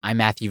I'm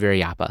Matthew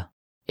Viriapa,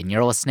 and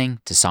you're listening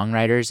to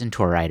Songwriters and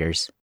Tour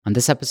Writers. On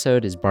this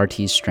episode is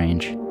Bartees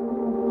Strange.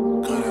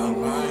 Cut out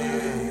my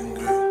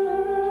anger.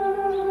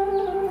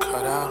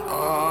 Cut out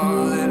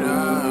all that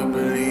I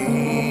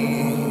believe.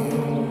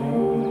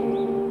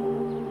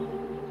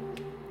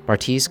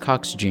 Bartees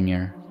Cox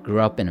Jr. grew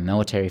up in a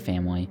military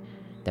family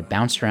that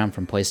bounced around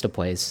from place to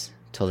place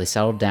till they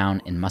settled down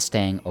in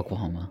Mustang,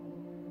 Oklahoma.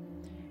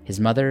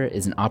 His mother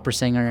is an opera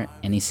singer,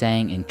 and he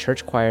sang in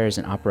church choirs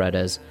and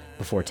operettas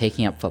before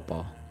taking up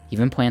football. He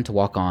even planned to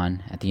walk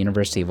on at the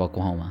University of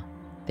Oklahoma.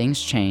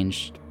 Things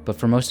changed, but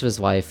for most of his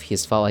life, he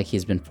has felt like he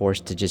has been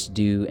forced to just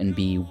do and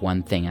be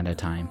one thing at a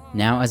time.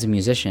 Now, as a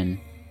musician,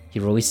 he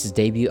released his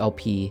debut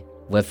LP,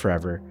 Live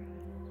Forever,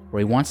 where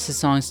he wants his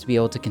songs to be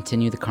able to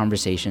continue the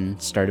conversation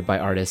started by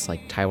artists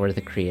like Tyler,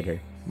 the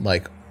Creator.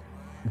 Like,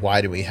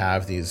 why do we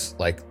have these,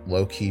 like,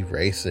 low-key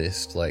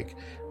racist, like,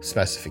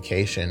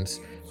 specifications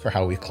for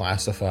how we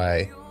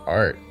classify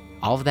art?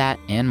 All of that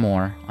and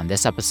more on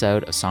this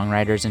episode of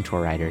Songwriters and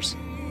Tour Writers.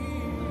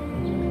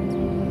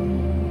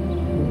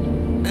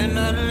 And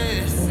I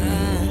listen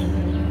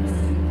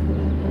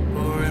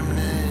for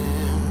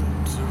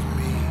remnants of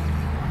me.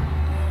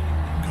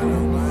 Cut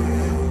out my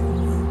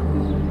anger.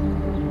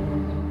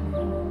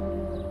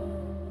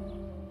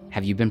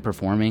 Have you been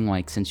performing,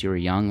 like, since you were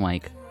young?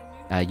 Like,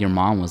 your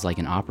mom was, like,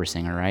 an opera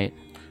singer, right?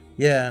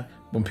 Yeah.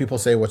 When people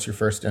say, what's your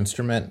first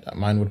instrument?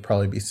 Mine would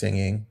probably be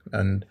singing.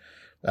 And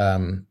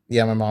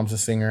yeah, my mom's a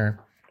singer.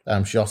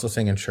 She also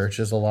sang in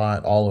churches a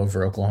lot, all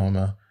over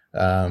Oklahoma.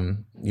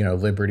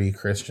 Liberty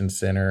Christian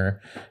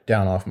Center,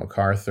 down off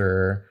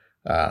MacArthur,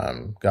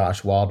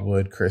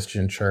 Wildwood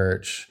Christian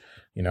Church,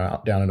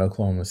 out down in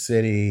Oklahoma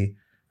City,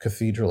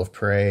 Cathedral of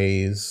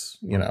Praise,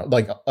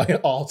 like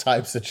all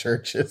types of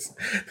churches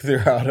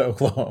throughout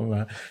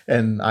Oklahoma.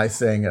 And I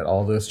sang at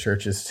all those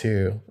churches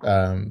too.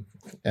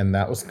 And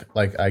that was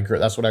like,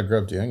 that's what I grew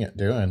up doing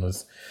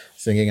was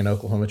singing in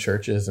Oklahoma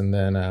churches. And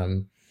then,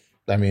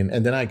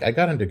 I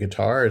got into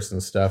guitars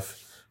and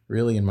stuff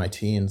really in my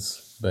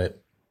teens,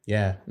 but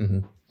yeah.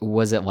 Mm-hmm.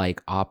 Was it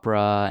like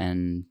opera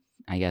and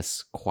I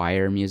guess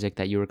choir music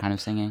that you were kind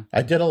of singing?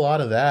 I did a lot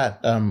of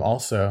that.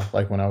 Also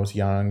like when I was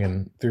young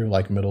and through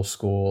like middle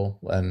school,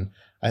 and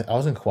I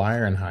was in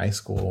choir in high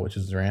school, which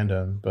is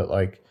random, but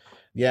like,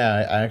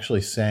 yeah, I actually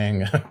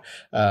sang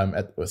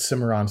at the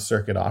Cimarron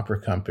Circuit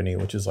Opera Company,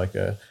 which is like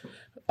a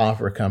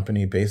opera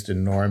company based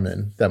in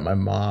Norman that my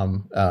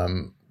mom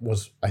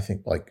was, I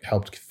think, like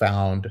helped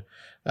found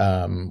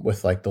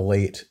with like the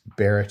late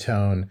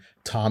baritone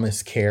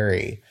Thomas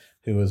Carey,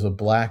 who was a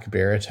black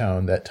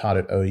baritone that taught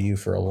at OU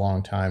for a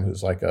long time,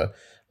 who's like a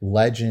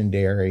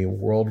legendary,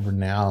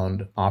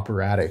 world-renowned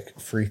operatic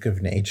freak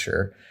of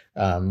nature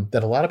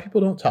that a lot of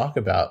people don't talk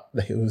about.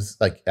 He was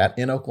like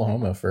in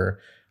Oklahoma for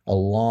a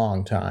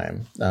long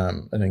time,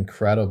 an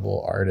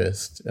incredible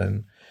artist,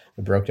 and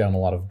it broke down a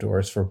lot of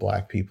doors for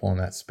black people in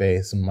that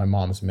space, and my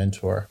mom's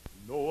mentor.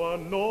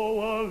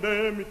 Noah,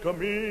 let me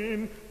come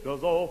in.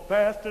 Does all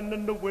fasten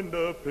in the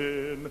window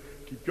pin.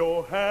 Keep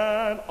your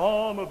hand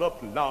on the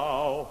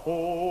plow.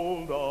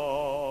 Hold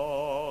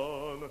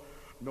on.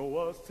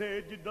 Noah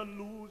said you done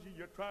lose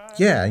your track.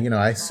 Yeah,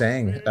 I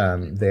sang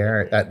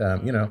there at,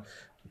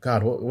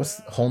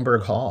 what's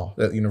Holmberg Hall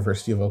at the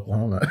University of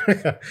Oklahoma?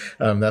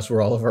 That's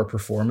where all of our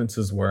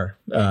performances were.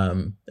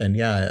 And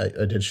yeah,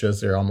 I did shows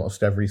there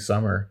almost every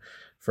summer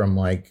from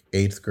like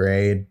 8th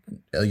grade.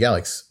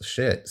 Like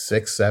 6th,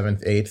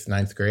 7th, 8th,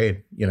 9th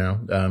grade,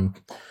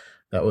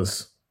 that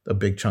was a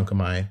big chunk of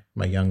my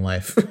young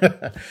life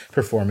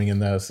performing in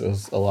those. It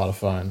was a lot of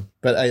fun,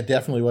 but I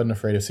definitely wasn't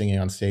afraid of singing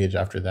on stage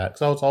after that,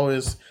 because I was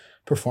always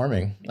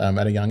performing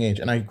at a young age,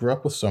 and I grew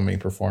up with so many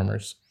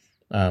performers.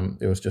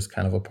 It was just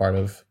kind of a part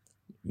of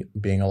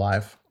being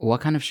alive.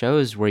 What kind of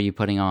shows were you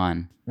putting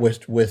on?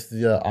 With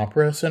the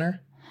Opera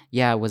Center?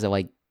 Yeah, was it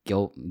like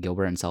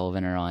Gilbert and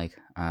Sullivan, or like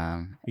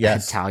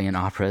yes, Italian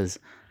operas?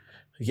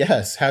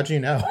 Yes. How'd you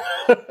know?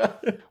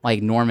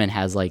 Like Norman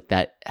has like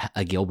that,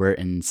 a Gilbert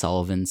and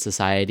Sullivan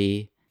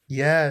Society.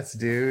 Yes,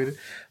 dude.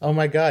 Oh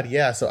my God.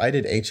 Yeah. So I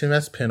did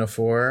HMS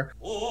Pinafore.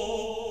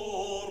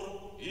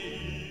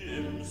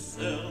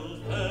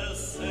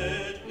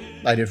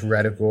 I did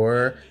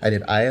Redagore. I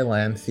did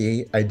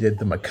Iolanthe. I did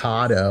the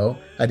Mikado.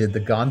 I did the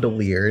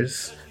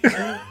Gondoliers.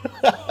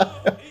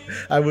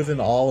 I was in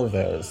all of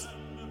those.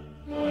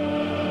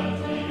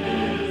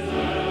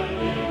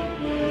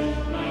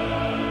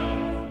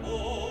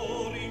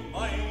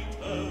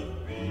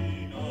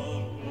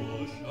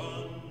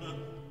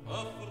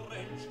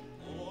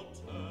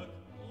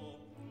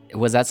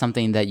 Was that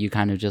something that you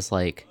kind of just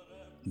like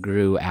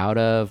grew out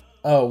of?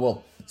 Oh,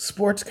 well,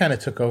 sports kind of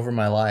took over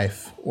my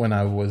life when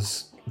I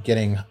was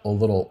getting a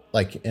little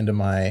like into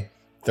my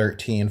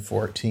 13,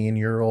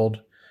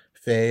 14-year-old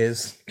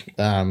phase.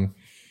 I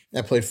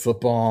played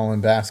football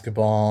and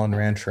basketball and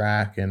ran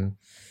track, and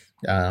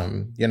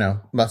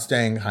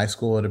Mustang High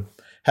School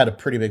had a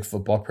pretty big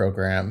football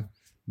program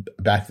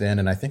back then,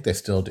 and I think they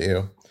still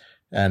do.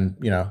 And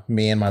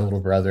me and my little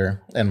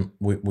brother, and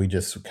we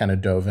just kind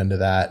of dove into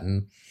that,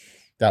 and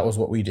that was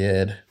what we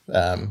did.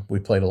 We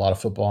played a lot of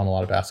football and a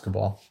lot of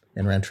basketball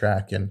and ran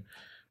track. And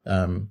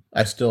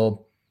I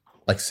still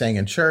like sang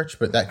in church,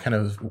 but that kind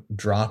of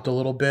dropped a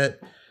little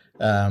bit.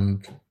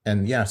 And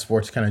yeah,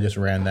 sports kind of just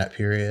ran that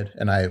period.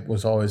 And I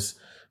was always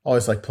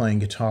like playing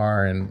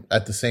guitar, and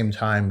at the same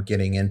time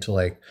getting into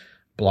like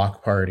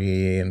Block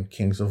Party and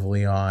Kings of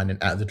Leon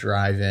and At the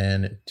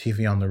Drive-In and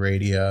TV on the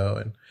Radio,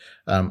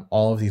 and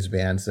all of these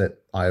bands that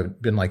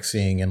I've been like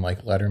seeing in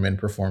like Letterman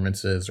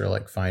performances or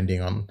like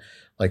finding on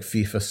like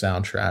FIFA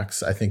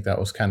soundtracks. I think that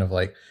was kind of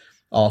like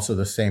also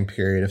the same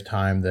period of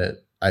time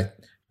that I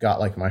got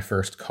like my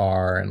first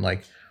car and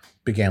like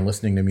began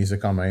listening to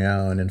music on my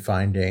own and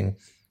finding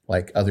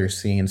like other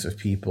scenes of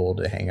people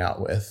to hang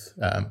out with.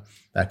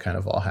 That kind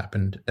of all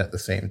happened at the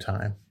same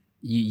time.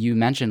 You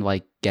mentioned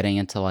like getting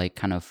into like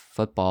kind of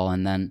football,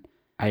 and then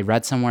I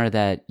read somewhere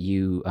that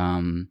you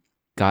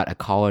got a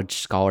college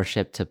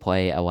scholarship to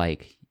play at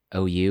like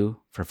OU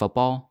for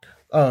football.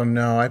 Oh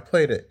no, I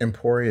played at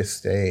Emporia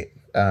State,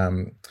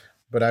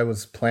 but I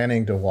was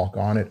planning to walk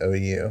on at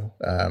OU.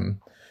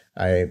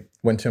 I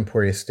went to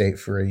Emporia State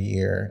for a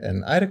year,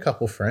 and I had a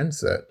couple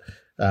friends that,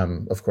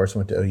 of course,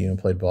 went to OU and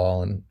played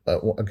ball, and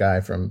a guy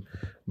from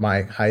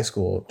my high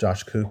school,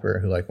 Josh Cooper,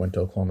 who like went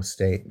to Oklahoma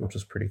State, which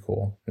was pretty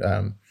cool.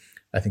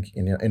 I think he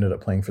ended up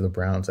playing for the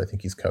Browns. I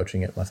think he's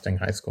coaching at Mustang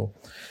High School.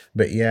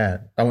 But yeah,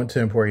 I went to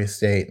Emporia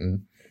State,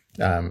 and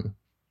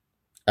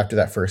after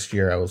that first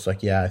year, I was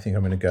like, yeah, I think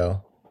I'm going to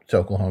go to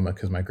Oklahoma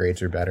because my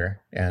grades are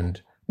better,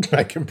 and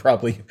I can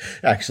probably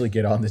actually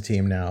get on the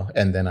team now.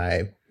 And then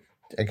I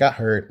got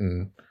hurt,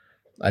 and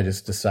I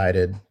just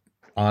decided,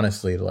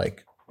 honestly, to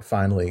like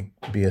finally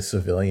be a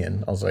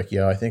civilian. I was like,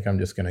 yo, I think I'm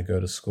just going to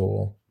go to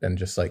school and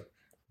just like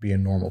be a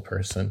normal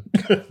person.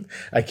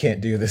 I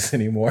can't do this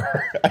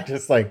anymore. I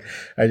just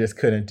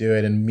couldn't do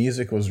it. And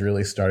music was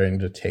really starting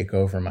to take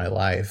over my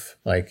life,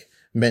 like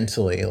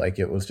mentally, like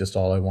it was just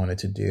all I wanted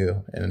to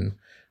do. And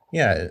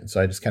yeah,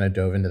 so I just kind of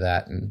dove into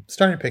that and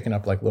started picking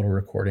up like little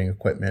recording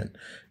equipment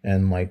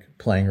and like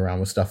playing around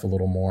with stuff a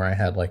little more. I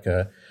had like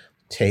a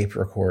tape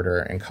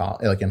recorder in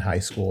high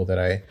school that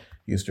I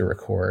used to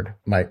record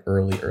my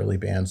early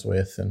bands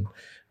with, and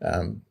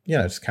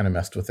just kind of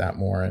messed with that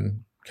more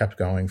and kept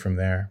going from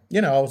there.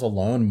 I was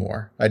alone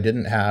more. I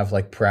didn't have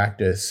like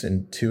practice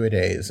and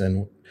two-a-days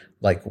and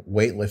like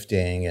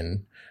weightlifting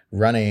and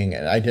running,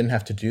 and I didn't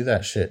have to do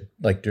that shit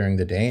like during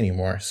the day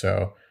anymore.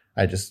 So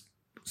I just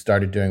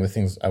started doing the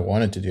things I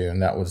wanted to do,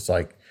 and that was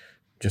like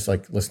just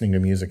like listening to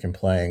music and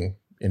playing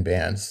in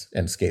bands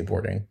and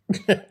skateboarding.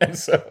 And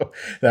so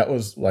that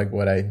was like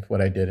what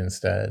I did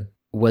instead.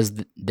 Was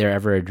there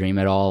ever a dream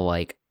at all,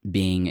 like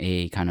being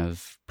a kind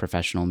of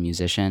professional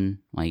musician,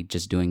 like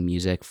just doing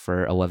music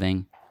for a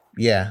living?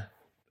 Yeah,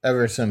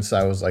 ever since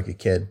I was like a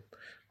kid.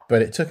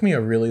 But it took me a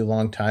really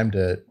long time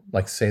to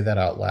like say that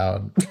out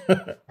loud.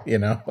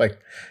 Like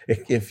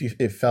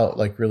it felt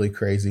like really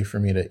crazy for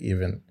me to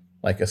even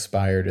like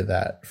aspire to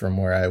that from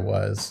where I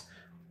was.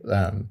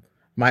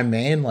 My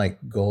main like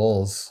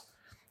goals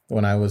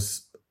when I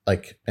was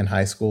like in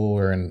high school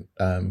or in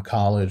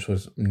college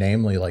was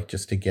namely like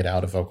just to get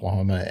out of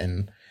Oklahoma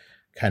and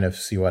kind of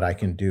see what I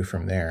can do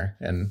from there.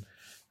 And,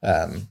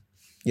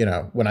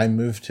 when I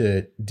moved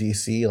to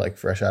DC, like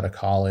fresh out of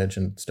college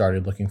and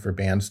started looking for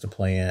bands to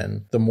play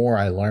in, the more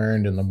I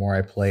learned and the more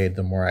I played,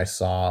 the more I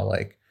saw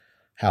like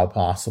how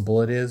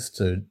possible it is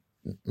to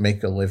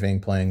make a living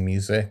playing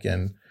music.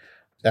 And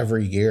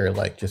every year,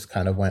 like just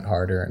kind of went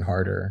harder and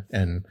harder.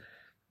 And,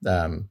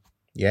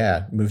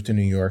 moved to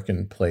New York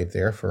and played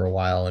there for a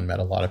while and met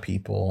a lot of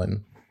people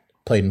and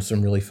played in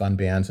some really fun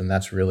bands. And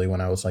that's really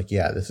when I was like,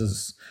 yeah, this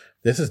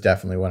is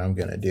definitely what I'm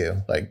going to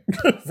do. Like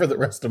for the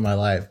rest of my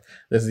life,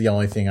 this is the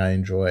only thing I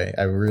enjoy.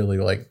 I really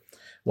like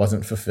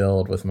wasn't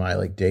fulfilled with my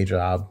like day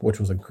job, which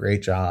was a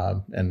great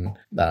job. And,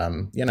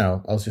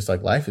 I was just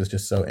like, life is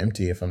just so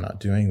empty if I'm not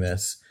doing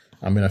this.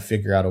 I'm going to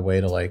figure out a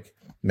way to like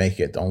make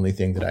it the only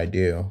thing that I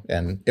do.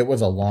 And it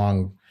was a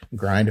long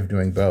grind of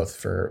doing both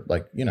for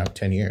like,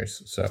 10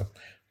 years. So,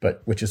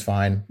 but which is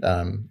fine.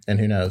 And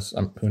who knows,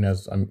 I'll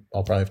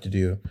probably have to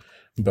do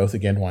both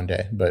again one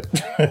day, but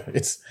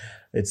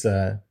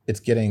it's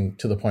getting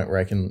to the point where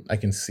I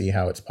can see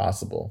how it's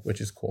possible, which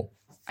is cool.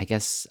 I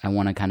guess I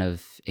want to kind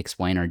of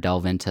explain or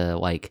delve into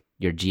like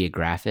your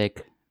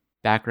geographic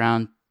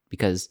background,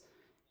 because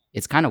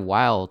it's kind of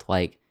wild.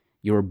 Like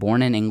you were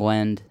born in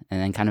England and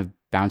then kind of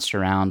bounced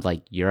around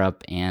like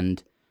Europe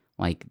and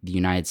like the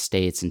United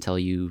States until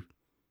you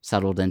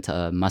settled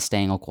into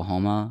Mustang,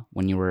 Oklahoma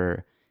when you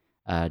were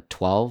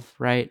 12,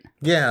 right?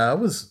 Yeah,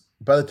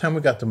 by the time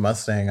we got to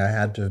Mustang, I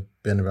had to have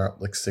been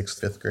about like 6th,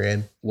 5th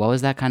grade. What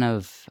was that kind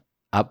of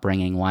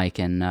upbringing like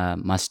in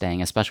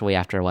Mustang, especially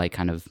after like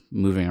kind of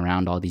moving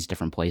around all these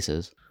different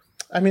places?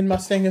 I mean,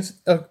 Mustang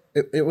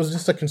it was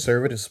just a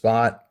conservative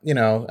spot.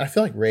 I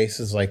feel like race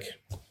is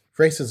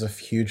a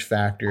huge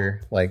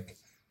factor, like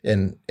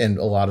in a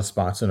lot of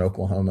spots in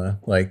Oklahoma.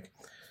 Like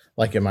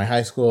in my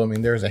high school, I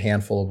mean, there was a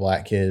handful of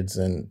black kids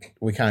and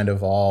we kind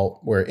of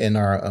all were in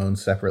our own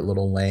separate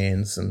little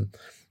lanes, and a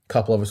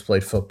couple of us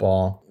played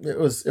football. It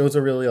was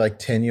a really like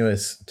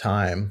tenuous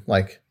time.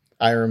 Like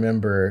I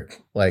remember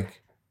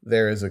like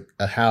there is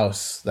a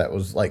house that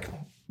was like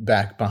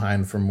back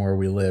behind from where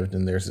we lived,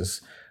 and there's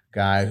this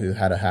guy who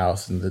had a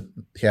house, and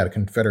he had a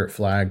Confederate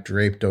flag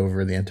draped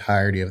over the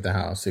entirety of the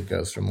house. It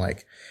goes from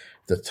like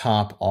the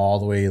top all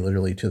the way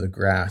literally to the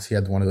grass. He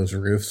had one of those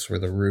roofs where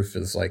the roof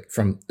is like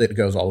it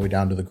goes all the way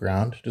down to the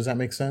ground. Does that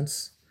make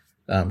sense?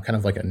 Kind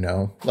of like a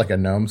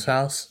gnome's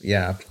house.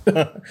 Yeah.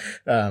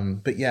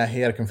 But yeah,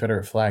 he had a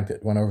Confederate flag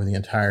that went over the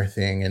entire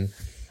thing. And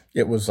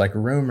it was like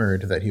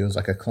rumored that he was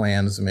like a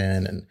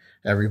Klansman, and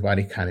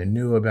everybody kind of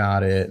knew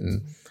about it.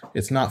 And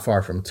it's not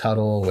far from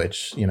Tuttle,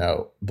 which, you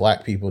know,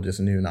 black people just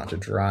knew not to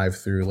drive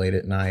through late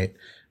at night.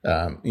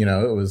 You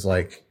know, it was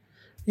like,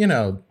 you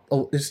know,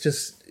 it's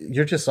just,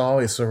 you're just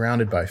always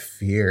surrounded by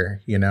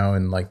fear, you know,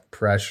 and like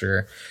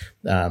pressure.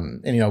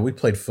 And, you know, we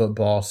played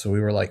football, so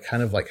we were like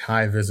kind of like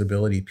high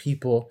visibility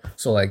people.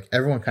 So like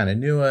everyone kind of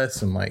knew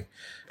us, and like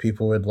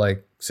people would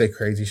like say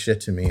crazy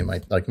shit to me.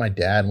 And my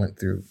dad went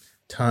through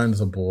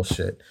tons of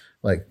bullshit,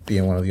 like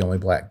being one of the only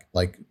black,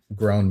 like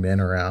grown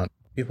men around.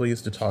 People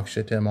used to talk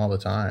shit to him all the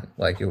time.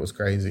 Like it was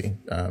crazy.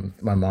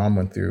 My mom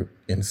went through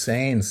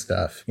insane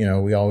stuff. You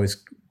know, we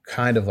always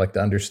kind of like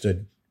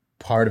understood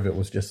part of it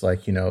was just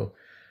like, you know,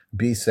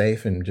 be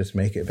safe and just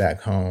make it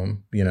back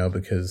home, you know,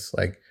 because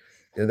like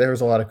there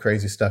was a lot of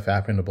crazy stuff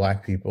happening to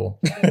black people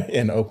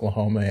in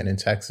Oklahoma and in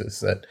Texas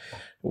that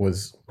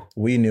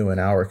we knew in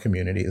our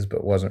communities,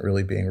 but wasn't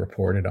really being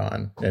reported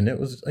on. And it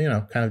was, you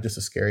know, kind of just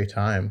a scary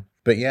time.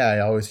 But yeah, I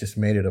always just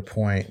made it a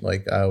point.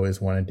 Like I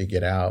always wanted to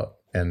get out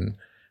and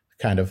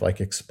kind of like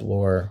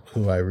explore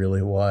who I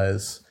really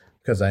was,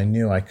 because I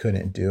knew I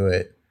couldn't do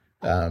it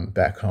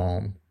back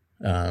home,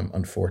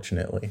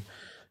 unfortunately.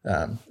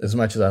 As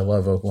much as I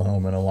love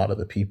Oklahoma and a lot of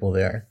the people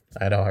there,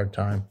 I had a hard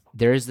time.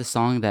 There is the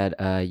song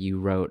that you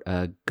wrote,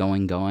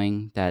 Going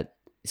Going, that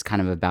is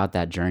kind of about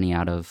that journey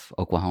out of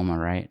Oklahoma,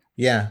 right?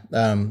 Yeah,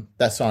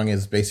 that song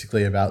is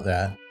basically about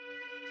that.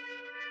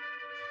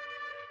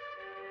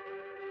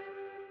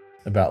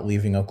 About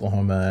leaving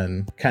Oklahoma,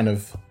 and kind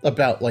of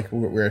about like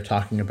what we were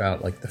talking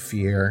about, like the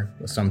fear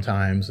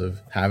sometimes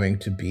of having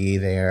to be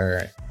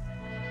there.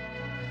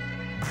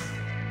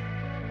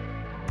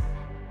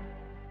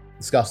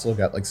 It's also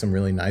got like some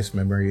really nice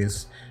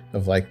memories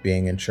of like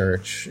being in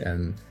church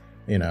and,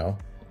 you know,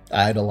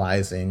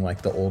 idolizing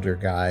like the older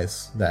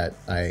guys that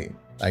I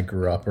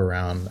grew up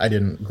around. I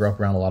didn't grow up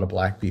around a lot of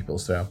black people,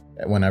 so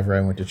whenever I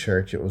went to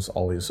church, it was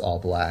always all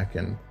black,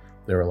 and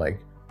there were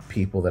like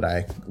people that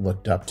I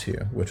looked up to,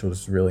 which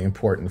was really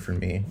important for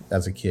me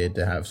as a kid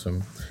to have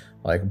some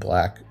like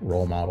black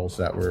role models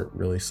that were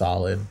really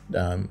solid.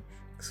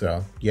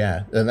 So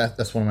yeah, and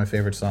that's one of my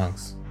favorite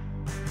songs.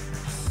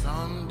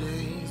 Some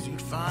days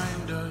you'd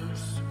find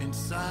us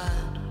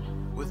inside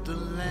with the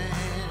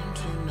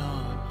lantern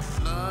on,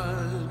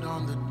 blood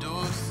on the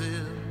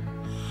doorsill,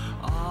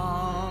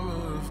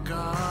 armor of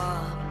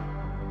God,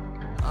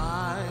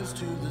 eyes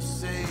to the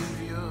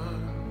Savior,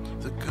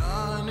 the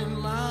gun in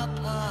my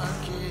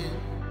pocket,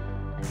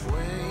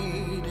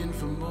 waiting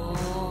for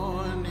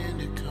morning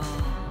to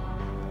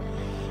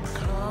come.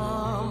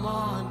 Come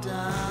on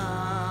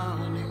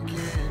down and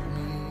get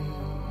me.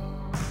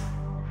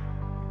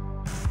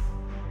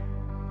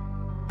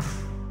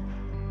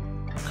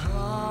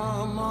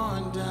 Come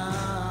on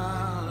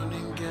down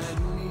and get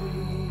me.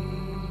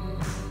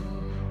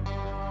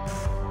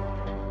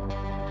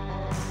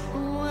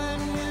 When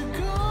you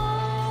go,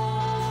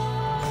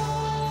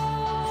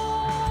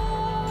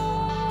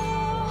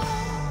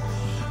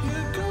 you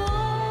go.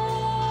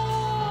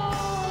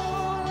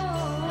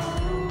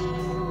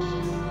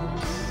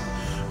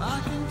 I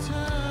can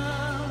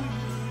tell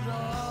you'd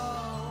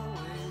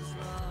always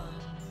run.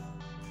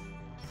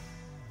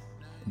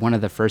 One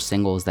of the first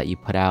singles that you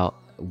put out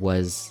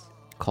was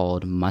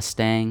called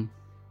Mustang.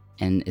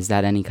 And is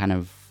that any kind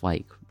of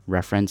like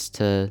reference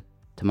to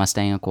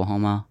Mustang,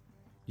 Oklahoma?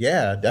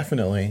 Yeah,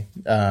 definitely.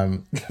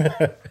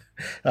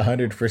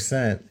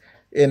 100%.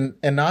 And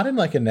not in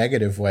like a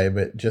negative way,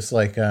 but just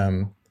like,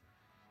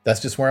 that's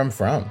just where I'm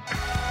from.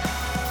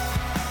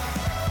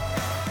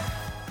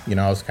 You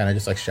know, I was kind of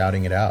just like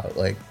shouting it out,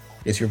 like,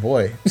 it's your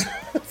boy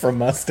from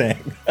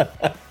Mustang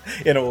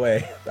in a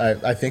way.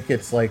 I think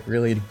it's like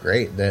really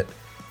great that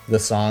the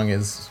song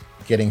is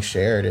getting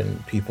shared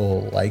and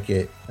people like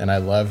it. And I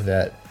love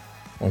that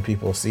when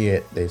people see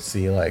it, they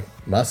see like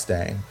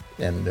Mustang,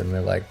 and then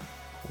they're like,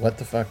 what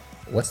the fuck?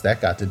 What's that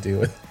got to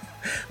do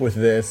with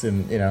this?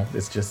 And you know,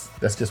 that's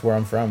just where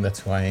I'm from. That's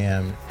who I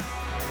am. A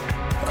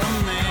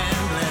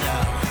man let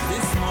out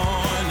this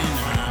morning.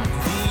 I'm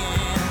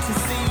the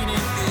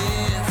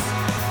antecedent.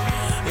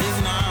 This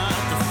is not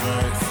the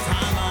first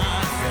time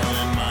I fell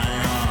in my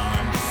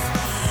arms.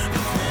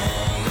 The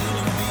pain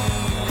of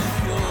being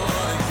pure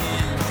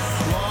again.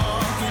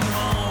 Walking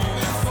home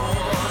at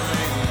 4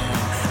 a.m.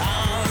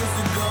 Hours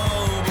to go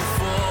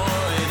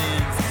before it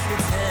ends.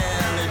 It's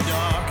hella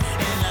dark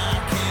and I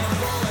can't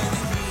avoid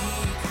the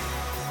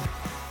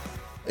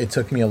heat. It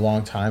took me a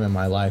long time in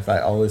my life. I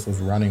always was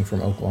running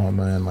from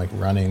Oklahoma and like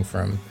running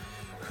from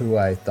who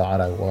I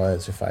thought I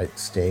was if I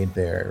stayed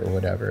there or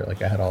whatever.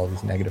 Like I had all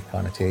these negative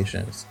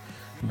connotations.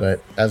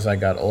 But as I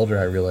got older,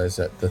 I realized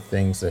that the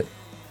things that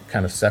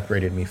kind of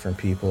separated me from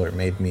people or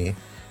made me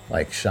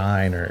like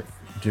shine or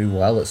do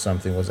well at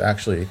something was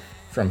actually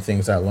from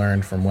things I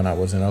learned from when I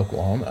was in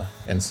Oklahoma.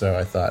 And so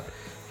I thought,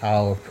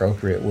 how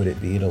appropriate would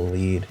it be to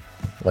lead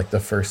like the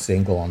first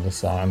single on the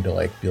song to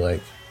like be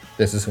like,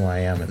 this is who I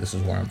am and this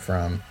is where I'm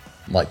from,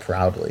 like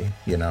proudly,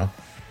 you know?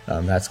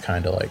 That's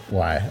kind of like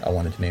why I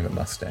wanted to name it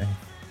Mustang.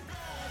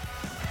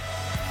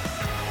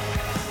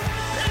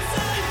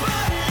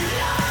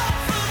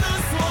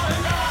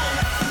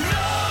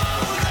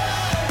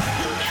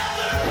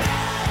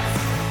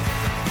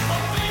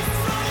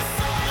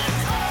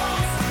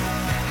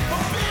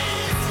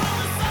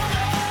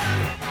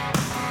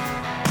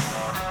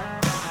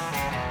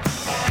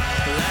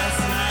 Last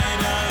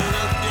night I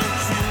looked at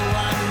you,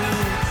 I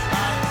knew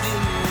I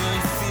didn't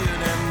really feel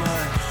that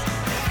much. I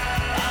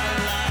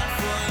lie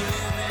for a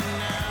living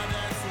now,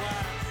 that's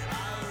why I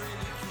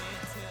really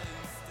can't tell you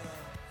stuff.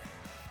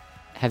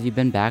 Have you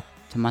been back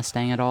to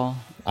Mustang at all?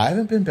 I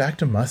haven't been back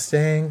to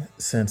Mustang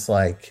since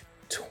like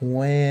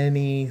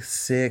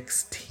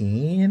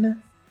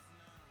 2016.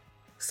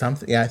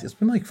 Something, yeah, it's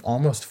been like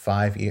almost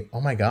 5 years.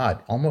 Oh my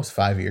God, almost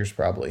 5 years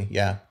probably.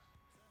 Yeah.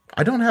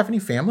 I don't have any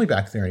family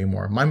back there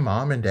anymore. My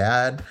mom and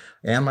dad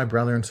and my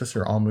brother and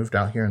sister all moved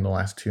out here in the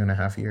last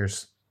 2.5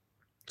 years.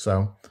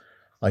 So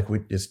like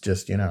it's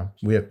just, you know,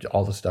 we have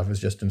all the stuff is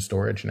just in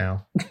storage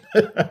now.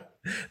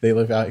 They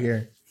live out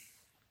here.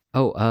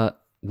 Oh,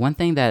 one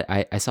thing that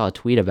I saw a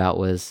tweet about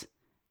was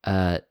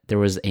there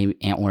was a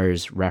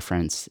Antlers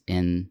reference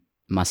in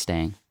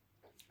Mustang.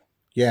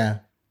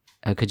 Yeah.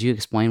 Could you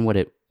explain what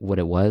it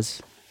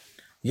was?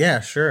 Yeah,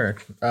 sure.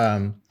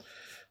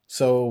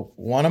 So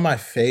one of my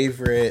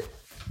favorite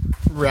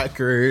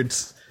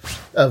records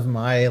of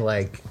my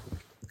like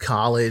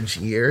college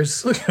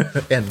years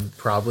and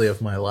probably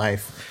of my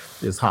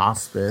life is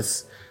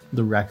Hospice,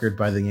 the record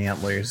by the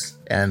Antlers.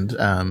 And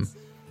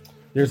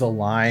there's a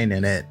line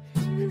in it.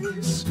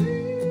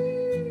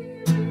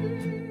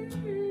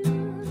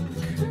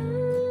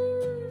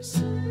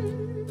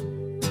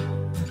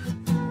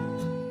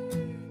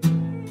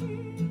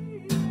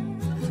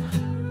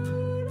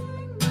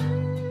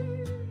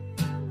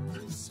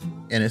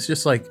 And it's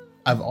just like,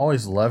 I've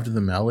always loved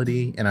the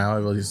melody and I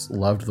always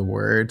loved the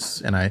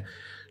words. And I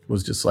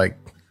was just like,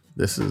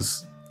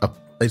 it's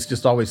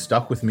just always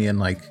stuck with me and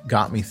like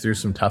got me through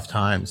some tough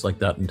times. Like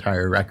that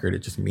entire record, it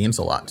just means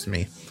a lot to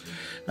me.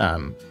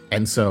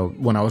 And so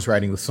when I was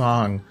writing the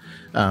song,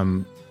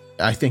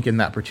 I think in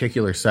that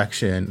particular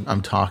section,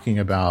 I'm talking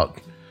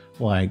about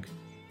like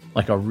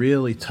a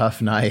really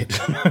tough night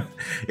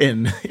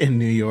in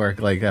New York,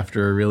 like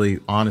after a really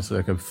honestly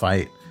like a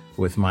fight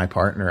with my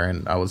partner.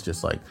 And I was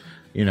just like,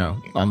 you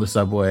know, on the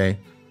subway,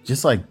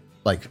 just like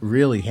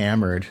really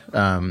hammered.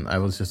 I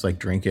was just like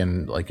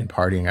drinking, like and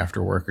partying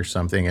after work or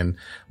something, and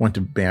went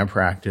to band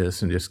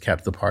practice and just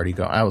kept the party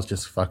going. I was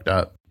just fucked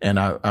up. And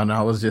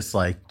I was just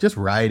like, just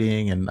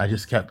writing, and I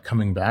just kept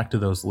coming back to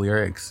those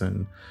lyrics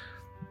and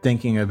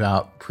thinking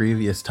about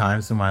previous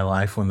times in my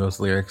life when those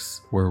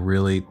lyrics were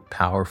really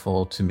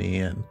powerful to me,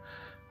 and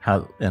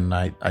how, and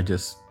I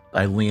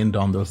leaned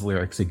on those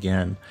lyrics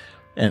again.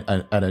 And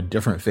at a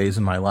different phase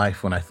in my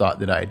life when I thought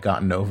that I had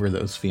gotten over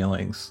those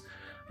feelings.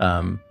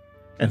 And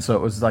so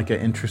it was like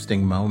an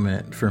interesting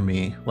moment for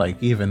me.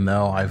 Like, even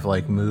though I've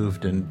like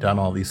moved and done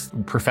all these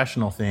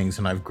professional things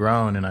and I've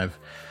grown and I've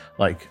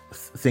like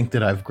think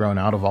that I've grown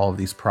out of all of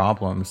these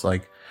problems,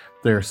 like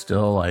there are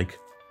still like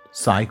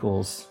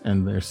cycles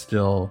and there's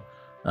still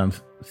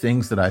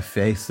things that I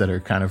face that are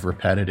kind of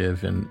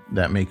repetitive and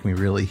that make me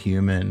really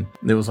human.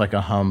 It was like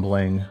a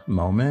humbling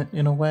moment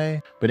in a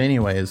way. But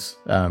anyways,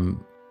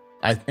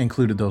 I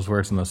included those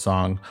words in the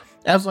song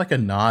as like a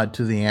nod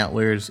to the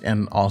Antlers,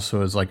 and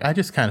also as like, I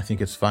just kind of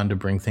think it's fun to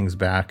bring things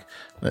back,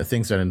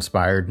 things that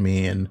inspired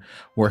me, and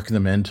work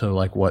them into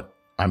like what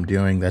I'm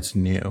doing that's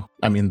new.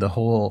 I mean, the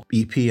whole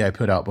EP I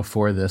put out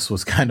before this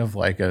was kind of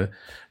like a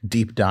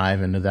deep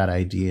dive into that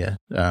idea.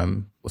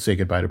 We'll Say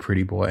Goodbye to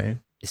Pretty Boy.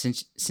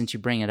 Since you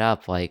bring it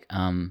up, like,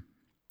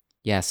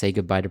 Say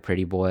Goodbye to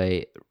Pretty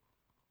Boy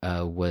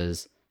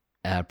was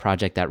a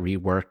project that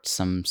reworked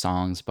some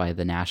songs by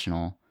The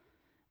National.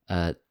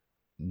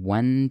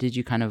 When did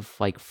you kind of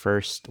like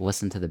first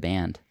listen to the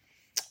band?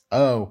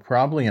 Oh,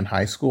 probably in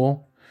high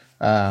school.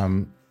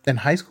 In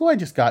high school, I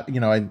just got,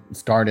 I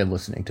started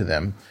listening to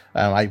them.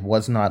 I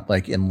was not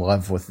like in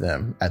love with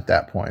them at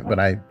that point, but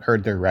I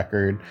heard their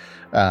record.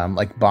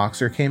 Like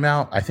Boxer came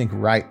out, I think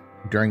right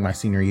during my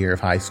senior year of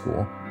high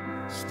school.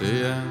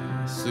 Stay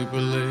out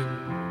super late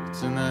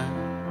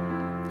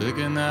tonight,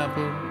 picking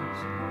apples,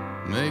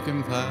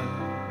 making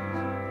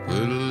pies,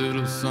 put a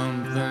little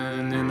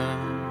something in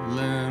our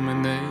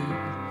lemonade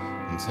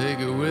and take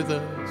it with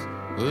us,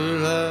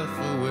 put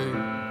half away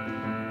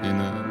in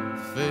a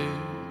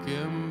fake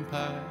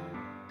empire.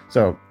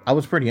 So I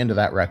was pretty into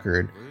that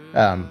record.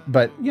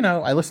 But,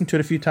 I listened to it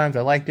a few times.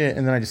 I liked it.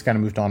 And then I just kind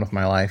of moved on with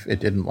my life. It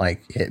didn't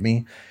like hit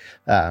me.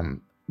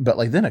 But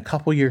like then a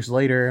couple years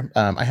later,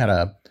 I had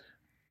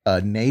a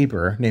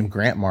neighbor named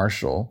Grant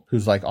Marshall,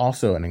 who's like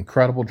also an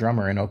incredible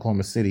drummer in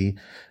Oklahoma City.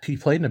 He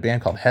played in a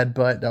band called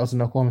Headbutt that was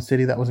in Oklahoma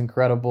City that was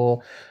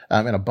incredible,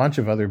 and a bunch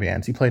of other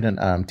bands. He played in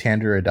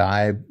Tandura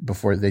Die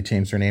before they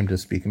changed their name to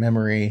Speak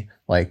Memory.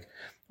 Like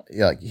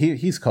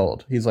he's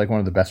cold. He's like one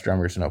of the best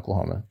drummers in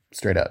Oklahoma,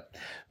 straight up.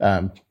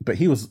 But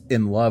he was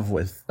in love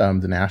with the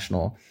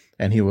National,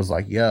 and he was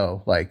like,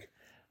 "Yo, like,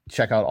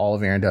 check out all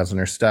of Aaron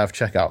Dessner stuff.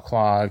 Check out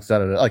Clogs." Da,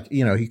 da, da. Like,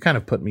 you know, he kind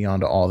of put me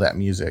onto all that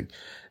music.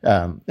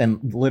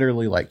 And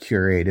literally like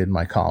curated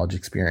my college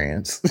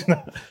experience.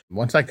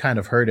 Once I kind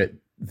of heard it,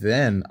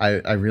 then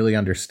I really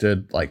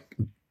understood like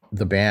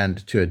the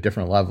band to a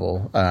different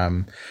level.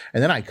 And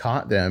then I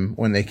caught them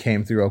when they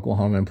came through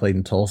Oklahoma and played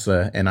in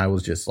Tulsa, and I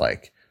was just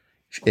like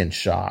in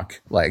shock,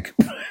 like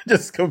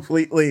just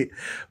completely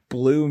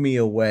blew me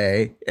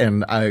away,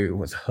 and I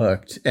was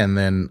hooked. And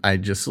then I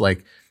just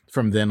like,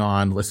 from then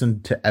on,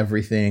 listened to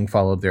everything,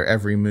 followed their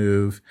every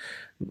move,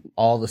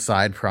 all the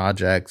side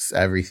projects,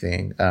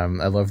 everything.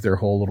 I love their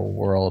whole little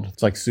world.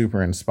 It's like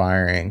super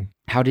inspiring.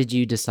 How did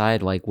you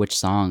decide like which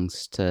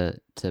songs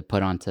to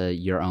put onto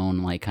your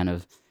own like kind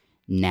of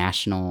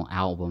national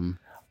album?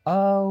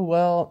 Oh,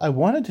 well, I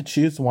wanted to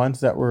choose ones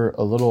that were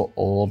a little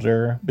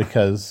older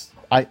because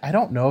I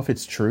don't know if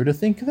it's true to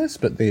think this,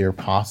 but they are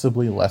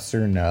possibly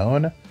lesser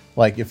known.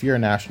 Like if you're a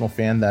National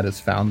fan that has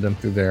found them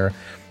through their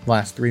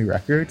last 3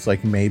 records,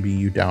 like maybe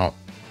you don't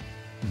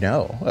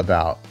know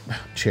about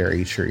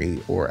Cherry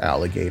Tree or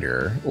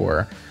Alligator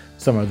or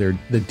some of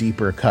the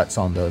deeper cuts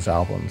on those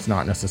albums,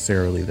 not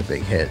necessarily the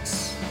big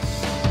hits.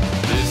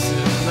 This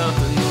is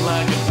nothing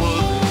like it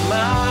was in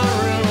my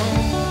room,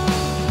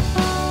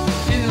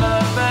 in my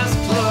best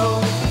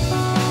clothes,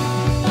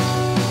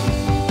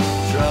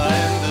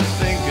 trying to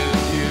think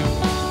of you.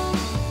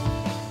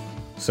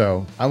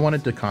 So I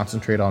wanted to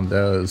concentrate on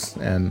those,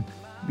 and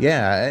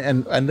yeah,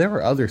 and there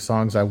were other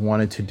songs I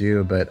wanted to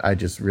do, but I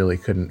just really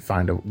couldn't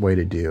find a way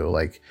to do.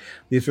 Like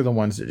these are the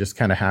ones that just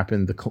kind of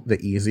happened the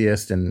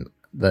easiest, and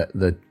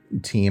the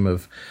team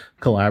of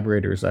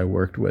collaborators I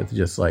worked with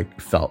just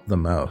like felt the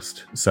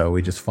most. So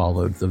we just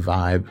followed the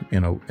vibe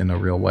in a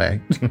real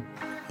way.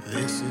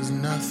 This is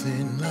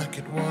nothing like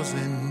it was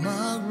in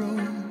my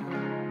room,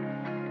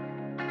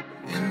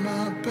 in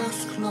my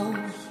best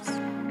clothes,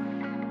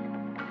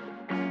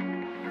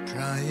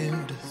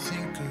 trying to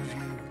think of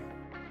you.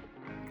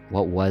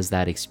 What was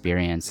that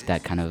experience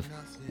that kind of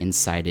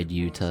incited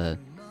you to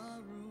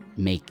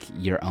make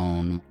your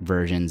own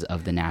versions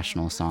of the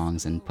National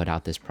songs and put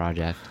out this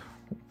project?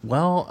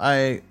 Well,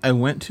 I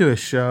went to a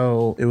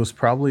show, it was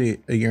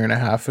probably a year and a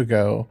half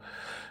ago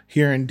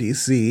here in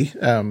DC.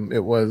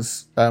 It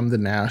was the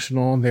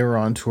National. They were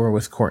on tour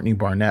with Courtney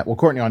Barnett. Well,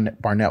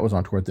 Barnett was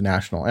on tour with the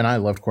National, and I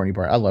loved Courtney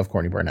Barnett. I love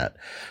Courtney Barnett.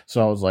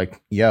 So I was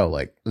like, yo,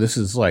 like this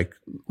is like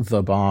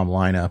the bomb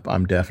lineup.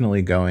 I'm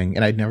definitely going.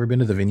 And I'd never been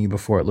to the venue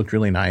before. It looked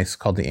really nice,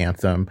 called the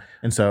Anthem.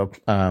 And so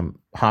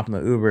hop in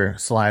the Uber,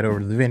 slide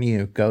over to the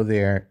venue, go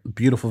there.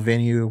 Beautiful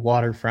venue,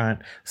 waterfront,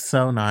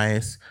 so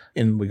nice.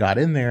 And we got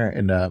in there,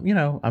 and you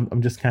know,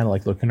 I'm just kind of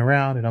like looking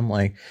around, and I'm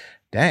like,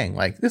 dang,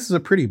 like this is a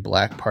pretty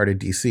black part of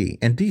DC,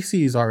 and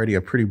DC is already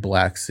a pretty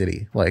black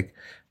city. Like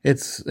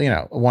it's, you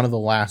know, one of the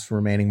last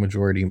remaining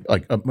majority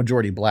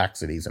black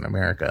cities in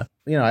America.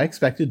 You know, I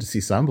expected to see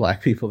some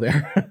black people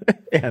there.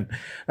 And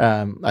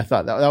I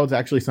thought that was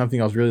actually something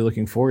I was really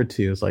looking forward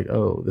to. It's like,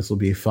 oh, this will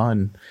be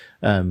fun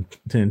to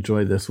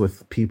enjoy this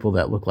with people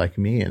that look like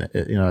me. And,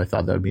 you know, I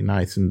thought that would be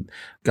nice, and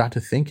got to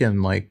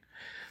thinking like,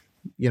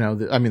 you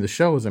know, I mean, the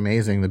show was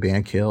amazing. The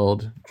band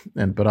killed.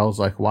 But I was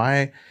like,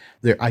 why?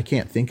 I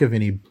can't think of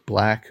any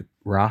black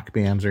rock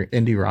bands or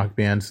indie rock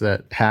bands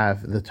that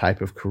have the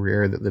type of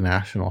career that the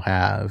National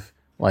have,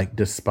 like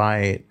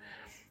despite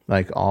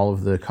like all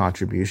of the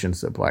contributions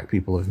that black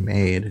people have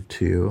made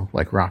to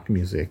like rock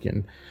music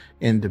and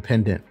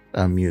independent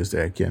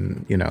music,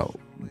 and, you know,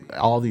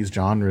 all these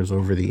genres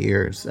over the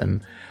years,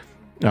 and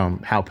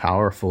how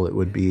powerful it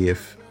would be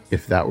if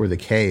that were the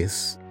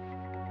case.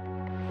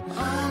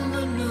 I'm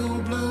the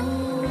new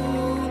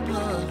blue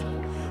blood,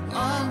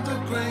 I'm the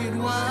great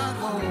white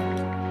hope,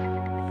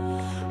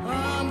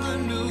 I'm the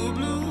new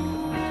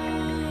blue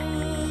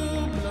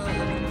blood.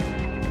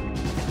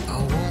 I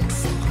won't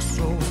fuck us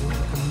over,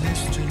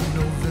 missed in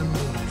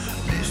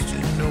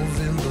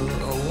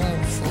November, I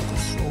won't fuck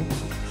us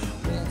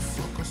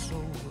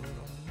over.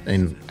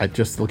 And I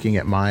just looking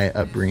at my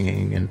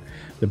upbringing and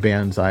the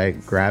bands I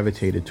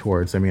gravitated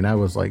towards, I mean, I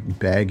was like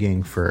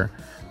begging for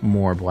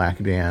more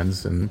black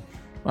bands, and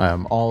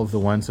all of the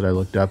ones that I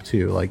looked up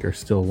to like are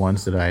still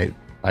ones that I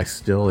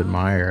still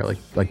admire,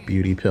 like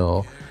Beauty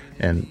Pill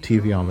and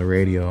TV on the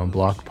Radio and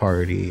Block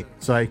Party.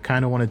 So I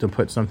kind of wanted to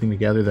put something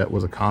together that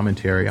was a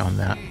commentary on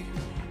that.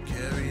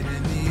 Carried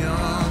in the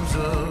arms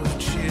of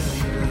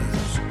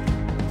cheerleaders,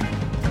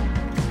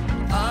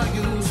 I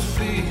used to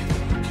be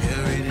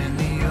carried in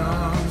the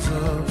arms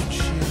of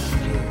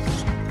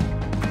cheerleaders.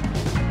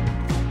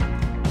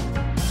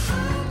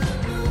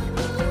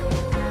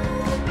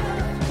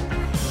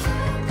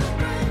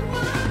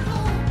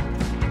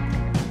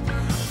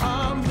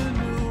 I'm the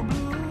new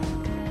blue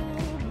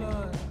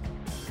blood.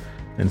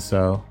 And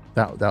so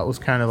that was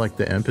kind of like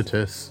the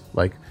impetus,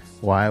 like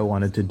why I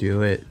wanted to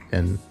do it.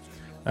 And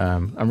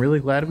I'm really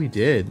glad we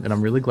did, and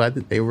I'm really glad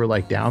that they were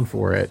like down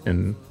for it.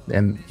 And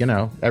you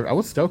know, I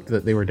was stoked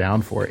that they were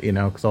down for it, you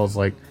know, because I was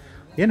like,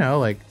 you know,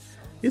 like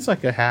it's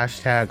like a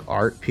hashtag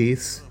art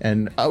piece,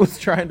 and I was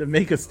trying to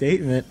make a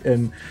statement,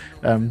 and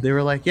they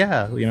were like,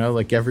 yeah, you know,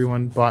 like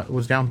everyone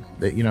was down,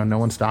 that, you know, no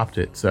one stopped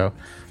it. So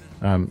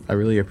I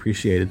really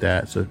appreciated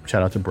that. So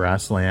shout out to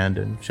Brassland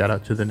and shout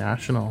out to the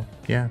National.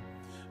 Yeah.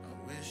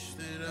 Wish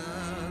that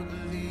I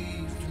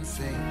believed in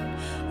fate.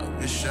 I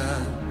wish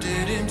I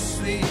didn't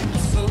sleep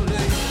so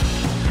late.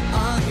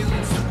 I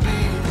used to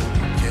be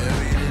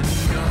carried in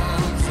the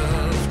arms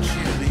of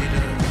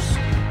cheerleaders.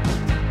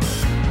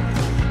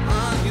 I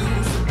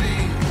used to be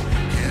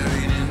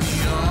carried in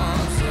the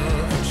arms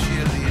of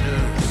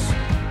cheerleaders.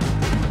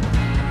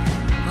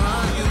 I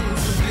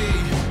used to be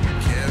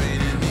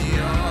carried in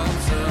the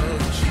arms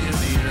of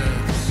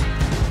cheerleaders.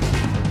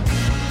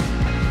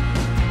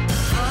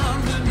 I'm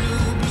the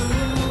new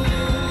blue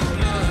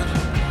blood.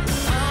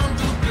 I'm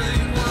the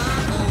big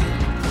white hope.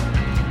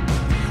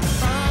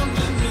 I'm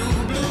the new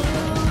blue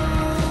blood.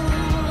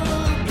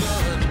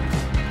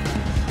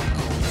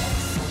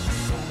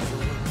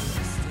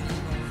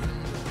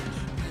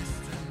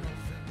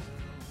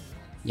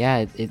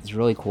 Yeah, it's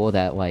really cool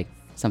that like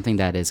something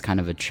that is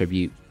kind of a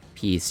tribute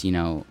piece, you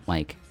know,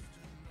 like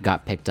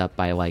got picked up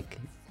by like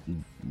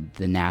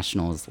the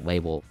Nationals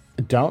label.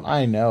 Don't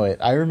I know it?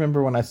 I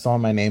remember when I saw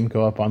my name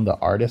go up on the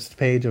artist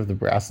page of the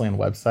Brassland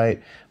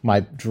website,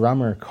 my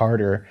drummer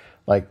Carter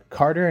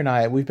and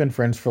I, we've been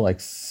friends for like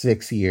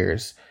 6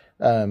 years.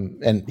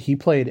 And he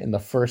played in the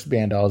first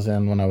band I was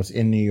in when I was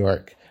in New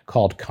York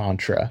called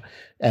Contra.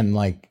 And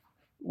like,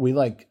 we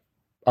like,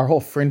 our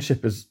whole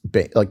friendship is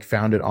like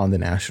founded on the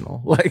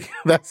National. Like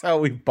that's how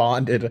we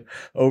bonded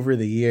over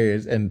the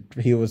years. And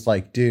he was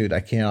like, dude, I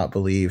cannot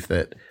believe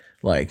that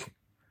like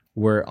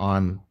we're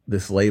on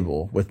this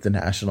label with the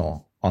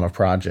National on a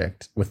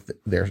project with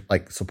their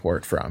like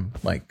support from,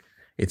 like,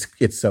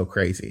 it's so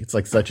crazy. It's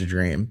like such a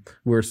dream.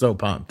 We're so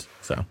pumped.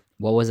 So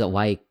What was it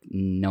like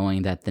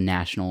knowing that the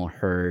National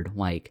heard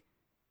like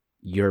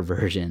your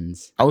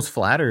versions? I was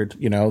flattered,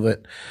 you know,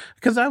 that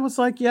because I was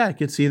like, yeah, I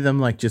could see them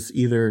like just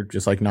either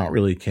just like not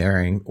really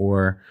caring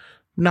or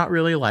not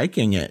really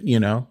liking it, you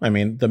know. I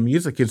mean, the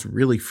music is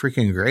really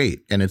freaking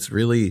great and it's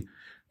really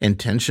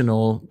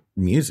intentional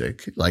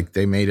music. Like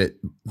they made it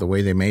the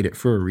way they made it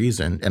for a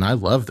reason. And I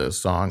love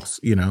those songs,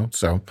 you know.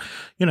 So,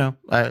 you know,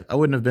 I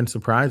wouldn't have been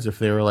surprised if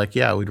they were like,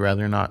 yeah, we'd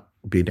rather not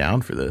be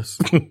down for this.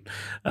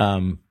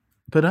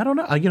 But I don't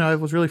know. You know, I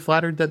was really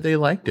flattered that they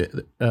liked it,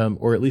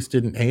 or at least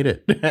didn't hate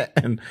it,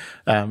 and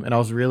I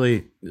was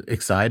really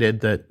excited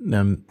that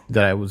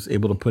that I was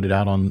able to put it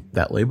out on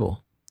that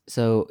label.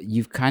 So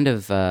you've kind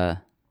of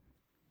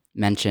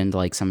mentioned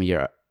like some of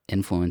your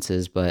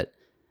influences, but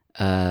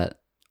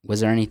was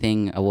there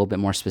anything a little bit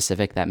more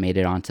specific that made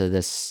it onto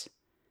this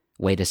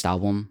latest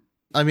album?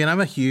 I mean,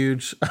 I'm a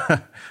huge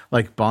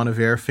like Bon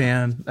Iver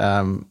fan.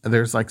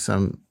 There's like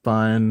some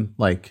fun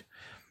like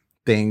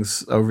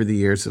things over the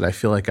years that I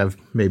feel like I've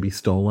maybe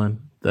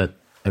stolen that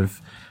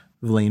I've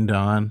leaned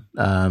on.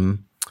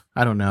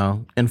 I don't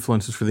know,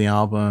 influences for the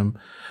album.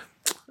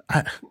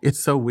 It's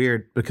so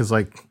weird because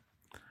like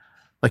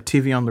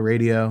TV on the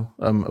radio,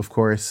 of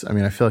course. I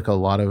mean, I feel like a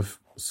lot of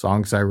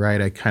songs I write,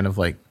 I kind of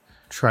like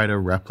try to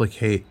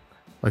replicate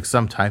like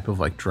some type of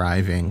like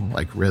driving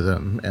like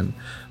rhythm, and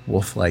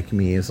Wolf Like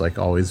Me has like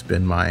always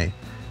been my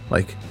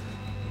like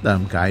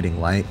guiding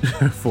light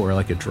for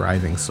like a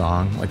driving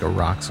song, like a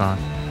rock song.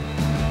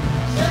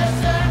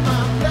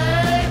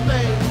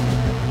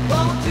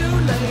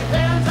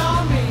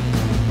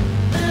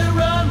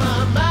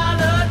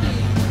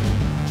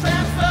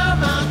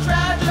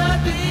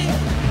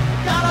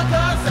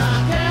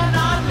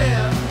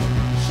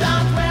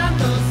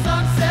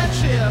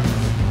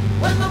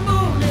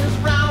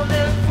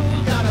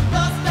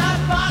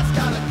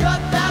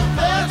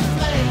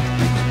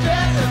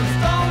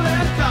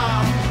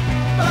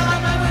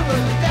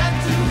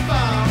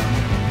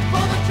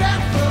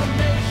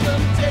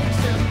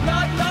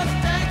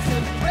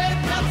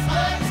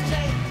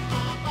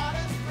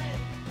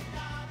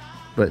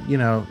 But, you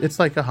know, it's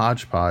like a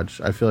hodgepodge.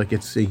 I feel like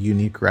it's a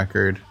unique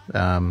record,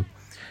 and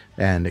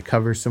it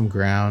covers some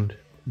ground,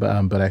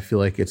 but I feel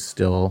like it's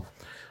still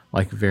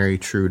like very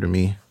true to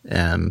me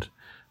and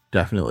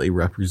definitely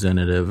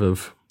representative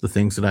of the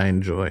things that I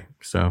enjoy.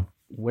 So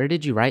where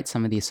did you write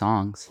some of these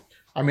songs?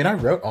 I mean, I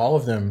wrote all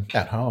of them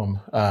at home.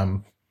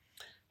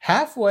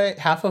 Half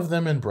of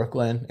them in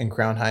Brooklyn in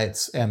Crown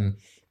Heights and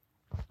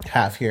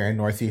half here in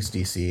Northeast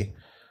DC.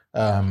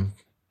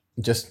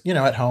 Just, you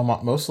know, at home,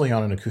 mostly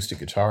on an acoustic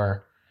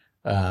guitar.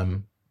 A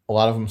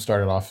lot of them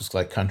started off as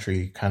like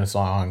country kind of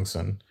songs,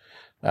 and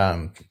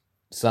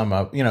some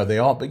of, you know, they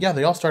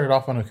all started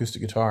off on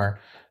acoustic guitar.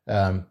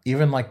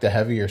 Even like the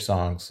heavier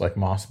songs like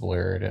Moss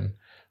Blurred and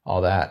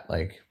all that,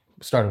 like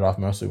started off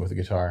mostly with the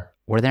guitar.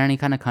 Were there any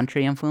kind of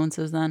country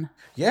influences then?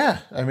 Yeah,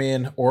 I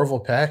mean, Orville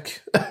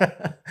Peck,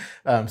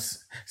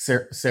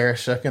 Sarah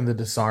Shook and the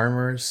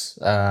Disarmers.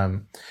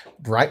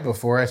 Right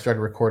before I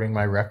started recording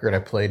my record, I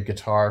played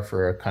guitar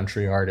for a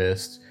country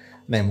artist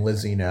named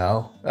Lizzie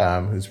No,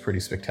 who's pretty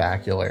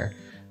spectacular.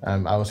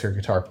 I was her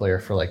guitar player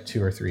for like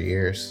 2 or 3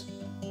 years.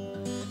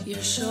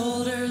 Your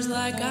shoulders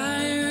like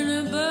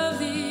iron above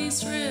the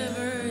East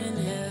River in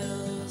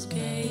Hell's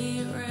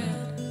Gate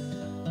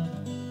red.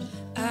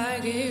 I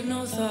gave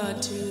no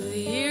thought to the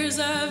years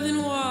I've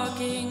been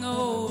walking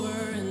over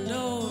and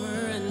over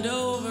and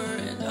over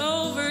and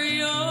over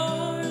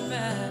your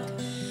back.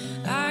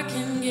 I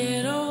can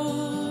get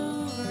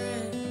over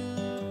it.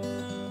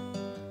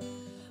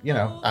 You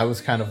know, I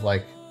was kind of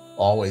like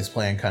always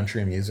playing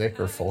country music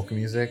or folk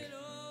music,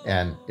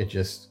 and it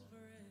just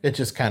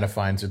kind of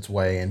finds its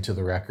way into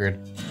the record.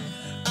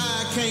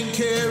 I can't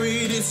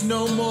carry this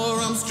no more,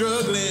 I'm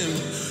struggling.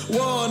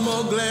 One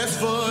more glass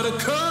for the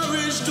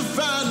courage to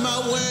find my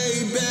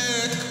way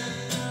back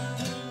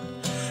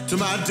to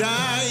my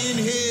dying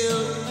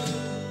hill.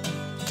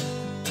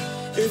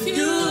 If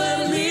you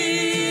let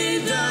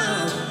me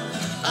down,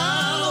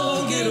 I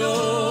won't get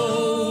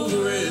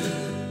over it.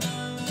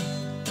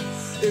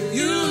 If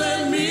you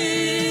let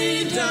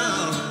me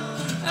down,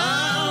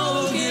 I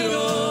won't get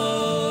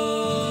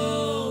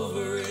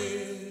over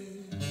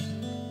it.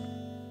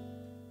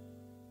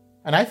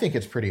 And I think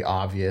it's pretty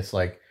obvious.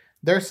 Like,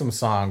 there's some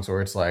songs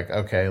where it's like,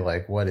 okay,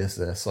 like, what is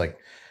this? Like,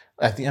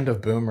 at the end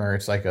of Boomer,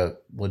 it's like a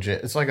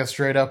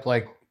straight up,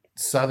 like,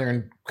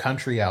 Southern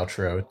country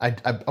outro.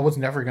 I was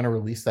never going to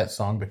release that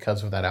song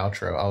because of that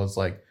outro. I was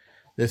like,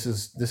 this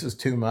is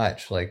too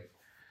much. Like,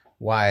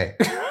 why?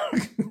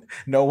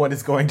 No one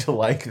is going to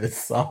like this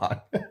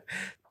song.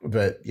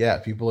 But yeah,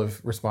 people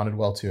have responded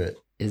well to it.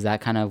 Is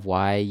that kind of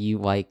why you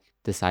like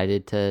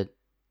decided to,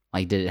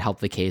 like, did it help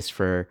the case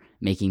for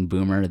making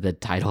Boomer the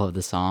title of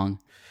the song?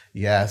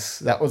 Yes,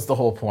 that was the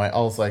whole point. I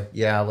was like,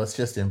 yeah, let's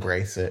just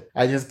embrace it.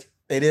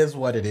 It is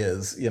what it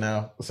is, you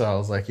know? So I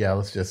was like, yeah,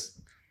 let's just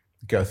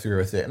go through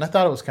with it. And I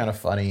thought it was kind of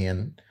funny,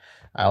 and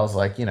I was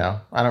like, you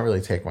know, I don't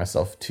really take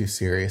myself too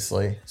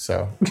seriously,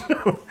 so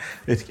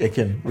we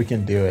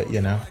can do it, you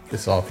know?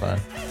 It's all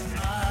fun.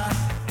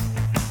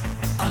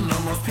 I know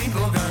most people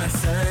gonna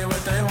say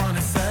what they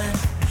wanna say.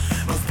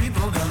 Most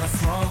people gonna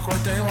smoke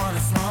what they wanna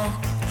smoke.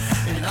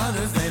 And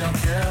others, they don't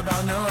care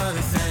about no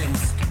other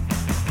things.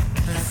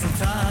 And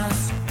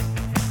sometimes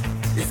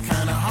it's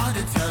kinda hard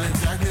to tell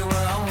exactly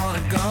where I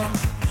wanna go.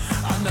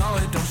 I know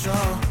it don't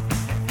show.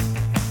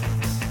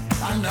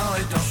 I know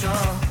it don't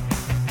show.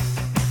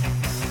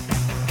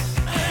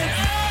 And I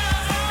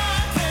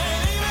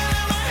can't even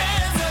let my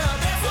hands up.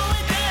 That's what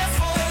we dance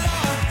for,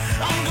 Lord.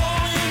 I'm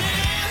going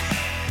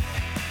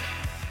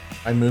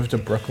in. I moved to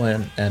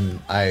Brooklyn, and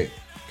I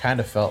kind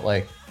of felt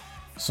like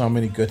so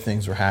many good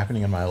things were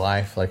happening in my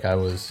life. Like, I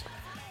was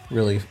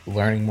really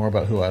learning more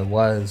about who I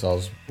was. I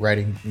was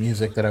writing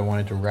music that I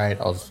wanted to write.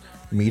 I was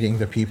meeting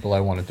the people I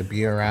wanted to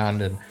be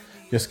around, and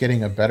just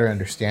getting a better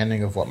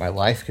understanding of what my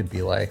life could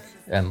be like.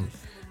 And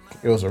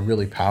it was a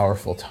really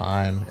powerful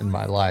time in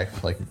my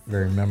life, like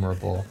very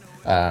memorable.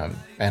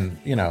 And,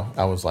 you know,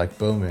 I was like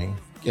booming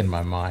in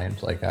my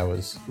mind. Like, I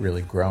was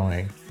really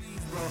growing.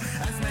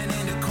 Iceman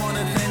in the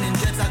corner, landing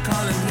jets, I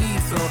call him me.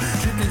 So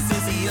tripping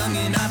since a young,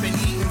 and I've been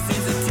eating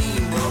since a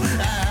teen, bro.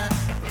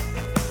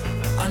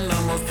 I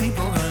know most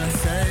people gonna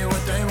say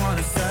what they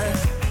wanna say.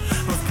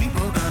 Most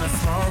people gonna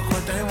smoke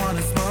what they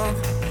wanna smoke.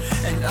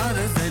 And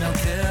others, they don't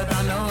care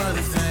about no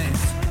other things.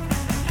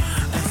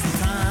 And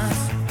sometimes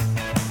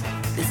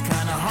it's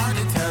kinda hard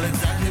to tell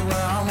exactly where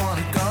I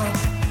wanna go.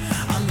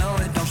 I know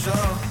it don't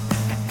show.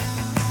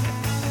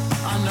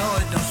 I know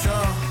it don't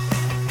show.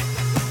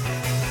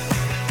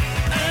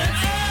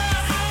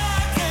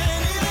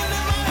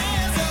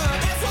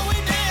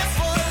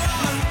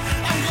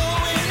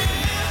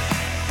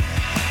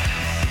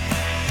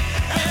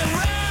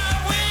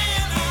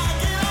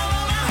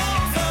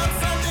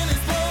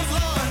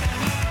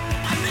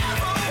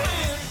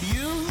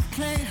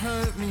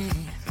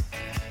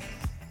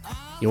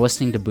 You're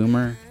listening to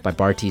Boomer by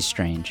Bartees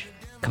Strange.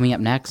 Coming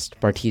up next,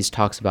 Bartees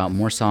talks about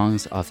more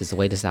songs off his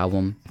latest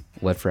album,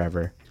 Live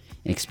Forever,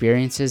 and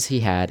experiences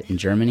he had in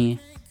Germany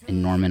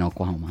and Norman,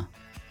 Oklahoma.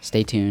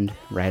 Stay tuned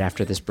right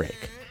after this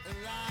break.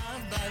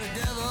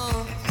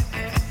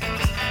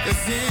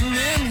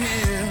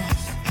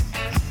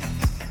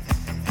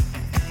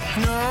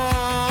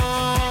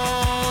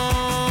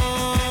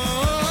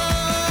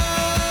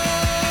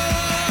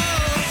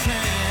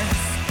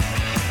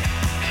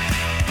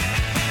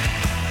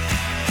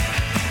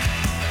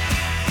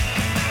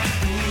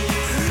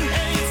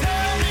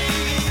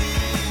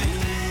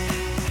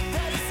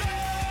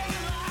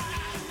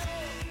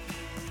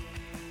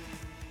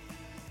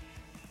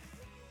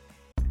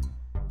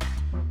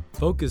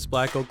 Focus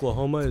Black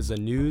Oklahoma is a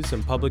news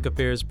and public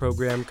affairs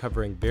program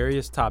covering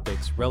various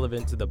topics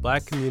relevant to the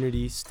Black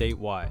community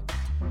statewide.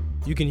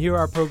 You can hear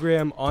our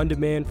program on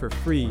demand for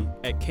free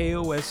at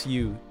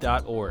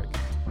kosu.org.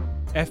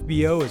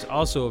 FBO is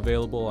also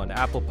available on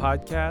Apple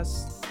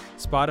Podcasts,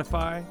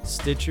 Spotify,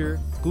 Stitcher,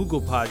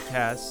 Google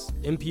Podcasts,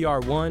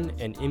 NPR One,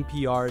 and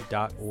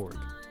NPR.org.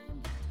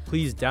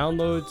 Please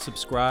download,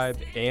 subscribe,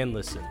 and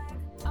listen.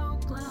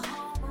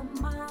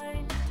 Oklahoma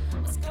mind,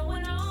 what's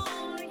going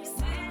on in your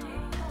city?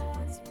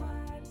 What's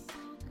mine? What's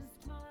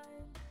going on?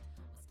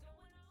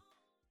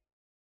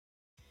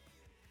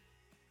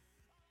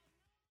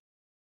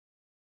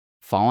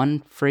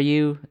 Fallen for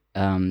You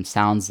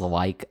sounds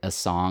like a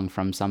song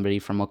from somebody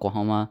from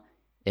Oklahoma,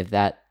 if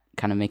that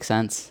kind of makes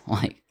sense.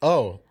 Like,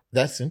 Oh,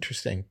 that's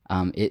interesting.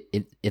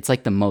 it's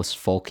like the most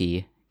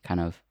folky kind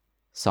of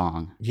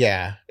song.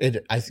 Yeah,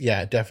 it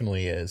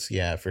definitely is.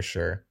 Yeah, for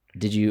sure.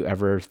 Did you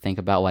ever think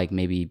about like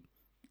maybe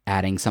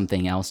adding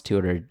something else to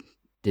it, or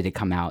did it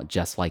come out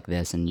just like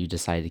this and you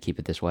decided to keep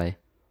it this way?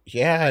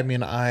 Yeah, I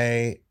mean,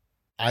 I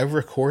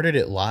recorded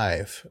it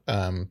live.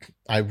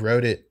 I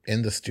wrote it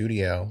in the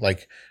studio.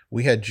 Like,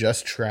 we had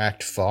just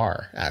tracked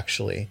Far,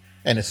 actually.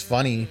 And it's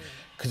funny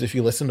because if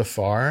you listen to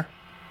Far,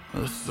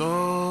 The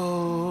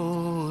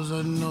souls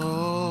I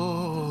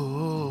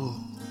know.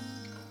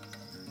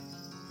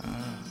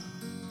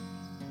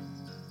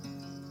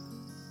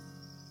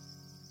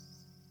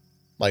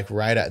 like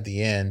right at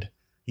the end,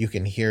 you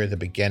can hear the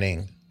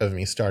beginning of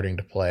me starting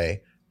to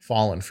play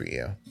Fallen for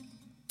You.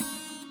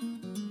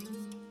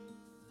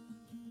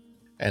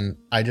 And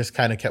I just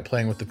kind of kept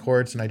playing with the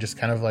chords, and I just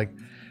kind of like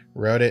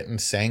wrote it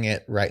and sang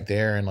it right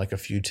there in like a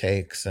few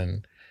takes,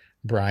 and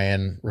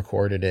Brian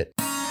recorded it.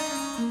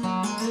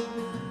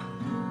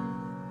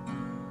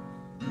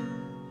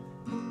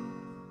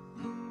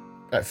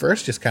 At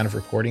first, just kind of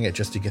recording it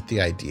just to get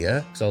the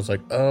idea, because I was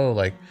like, oh,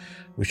 like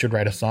we should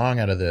write a song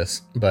out of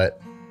this.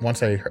 But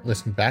once I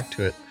listened back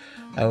to it,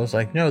 I was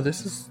like, no,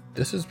 this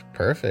is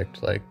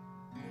perfect. Like,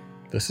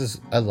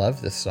 I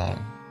love this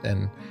song,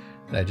 and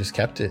I just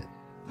kept it.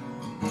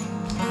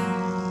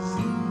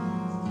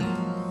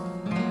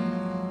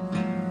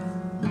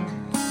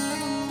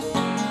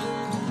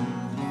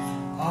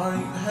 Are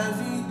you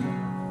heavy?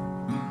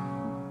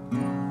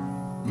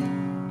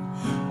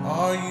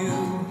 Are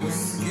you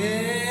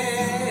scared?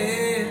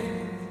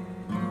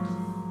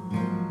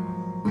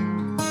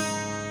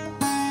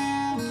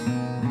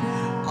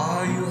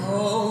 Are you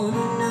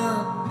holding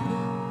up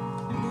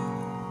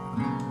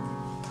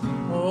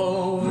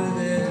over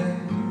there?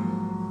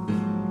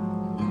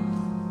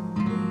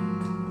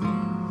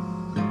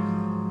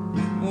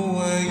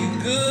 Were you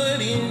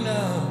good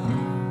enough?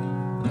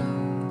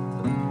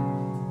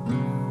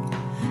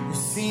 It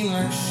seems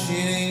like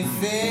shit ain't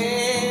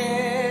fair.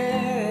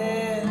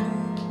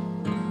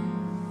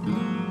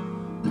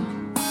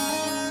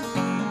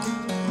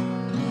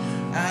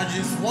 I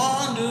just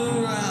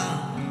wander around.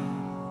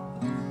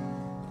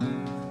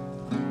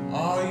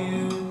 Are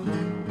you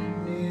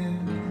near?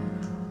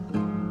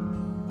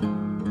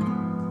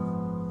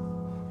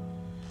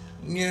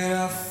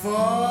 Yeah, I've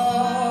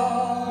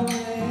fallen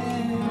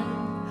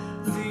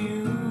for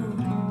you.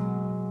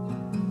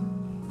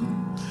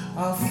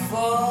 I've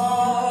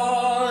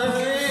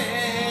fallen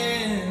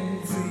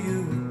for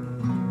you.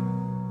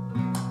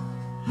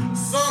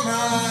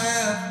 Somehow I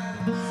have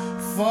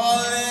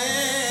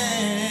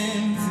fallen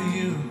for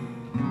you,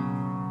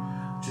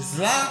 just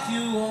like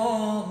you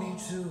want me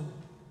to.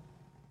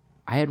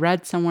 I had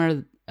read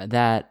somewhere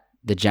that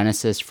the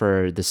genesis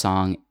for the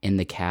song In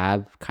the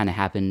Cab kind of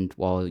happened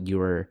while you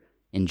were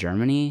in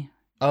Germany.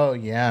 Oh,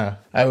 yeah.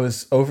 I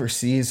was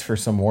overseas for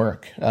some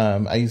work.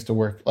 I used to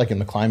work like in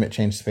the climate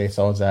change space.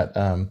 I was at,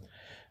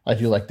 I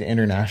do like the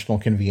international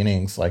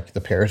convenings, like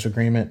the Paris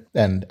Agreement.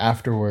 And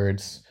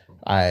afterwards,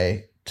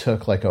 I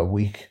took like a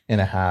week and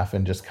a half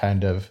and just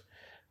kind of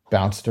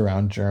bounced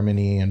around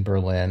Germany and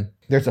Berlin.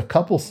 There's a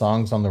couple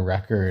songs on the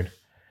record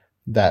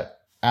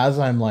that as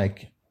I'm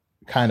like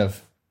kind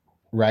of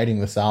writing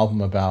this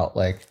album about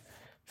like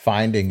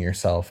finding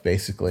yourself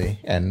basically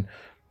and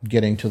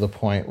getting to the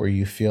point where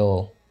you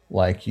feel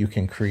like you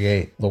can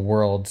create the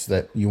worlds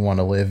that you want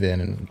to live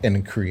in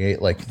and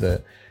create like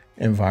the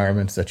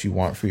environments that you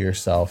want for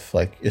yourself.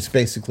 Like, it's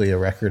basically a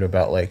record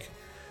about like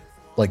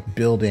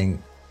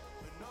building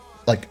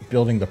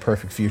the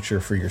perfect future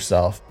for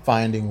yourself,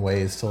 finding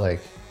ways to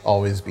like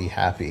always be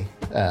happy,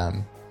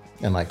 and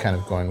like kind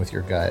of going with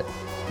your gut.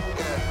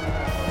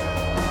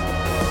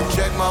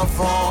 Check my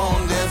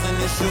phone, there's an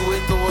issue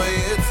with the way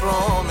it's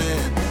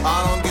roaming.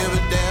 I don't give a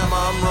damn,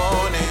 I'm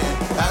rolling.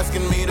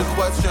 Asking me the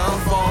question, I'm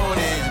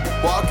phoning.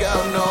 Walk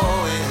out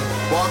knowing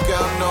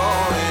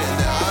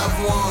that I've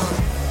won.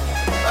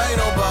 Ain't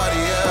nobody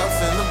else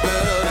in the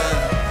building.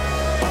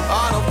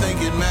 I don't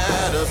think it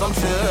matters, I'm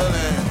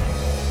chilling.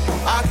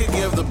 I could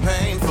give the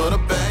pain for the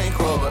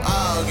bankroll, but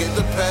I'll get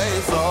the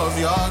pesos.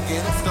 Y'all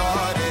getting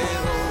started.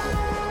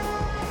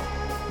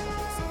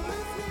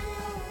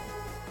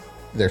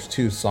 There's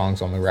two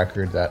songs on the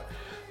record that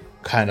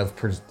kind of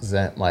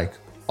present like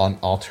an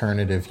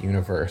alternative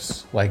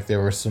universe. Like,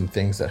 there were some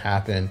things that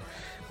happened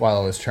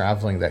while I was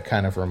traveling that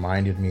kind of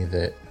reminded me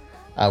that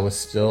I was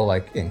still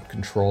like in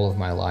control of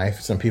my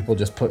life. Some people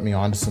just put me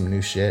onto some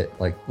new shit,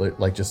 like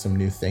just some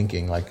new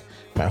thinking. Like,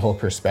 my whole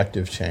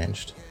perspective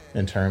changed.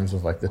 in terms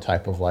of like the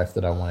type of life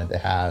that I wanted to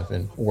have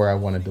and where I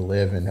wanted to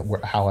live and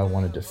how I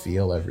wanted to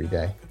feel every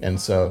day. And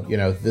so, you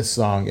know, this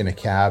song In a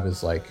Cab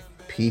is like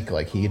peak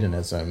like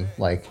hedonism.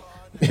 Like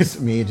it's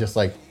me just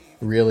like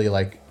really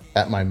like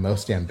at my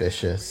most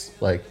ambitious,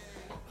 like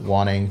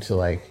wanting to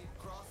like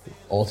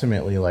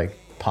ultimately like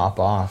pop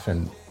off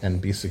and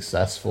be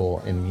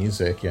successful in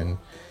music and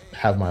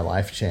have my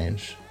life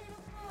change.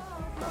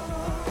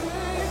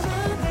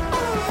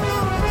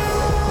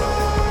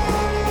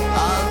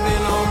 I've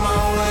been on my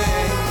way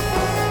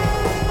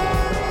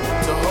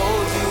to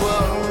hold you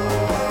up,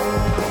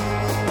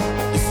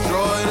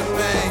 destroy the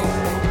pain,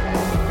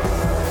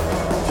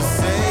 just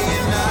say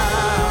it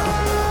now,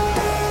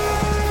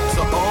 it's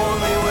the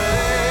only way.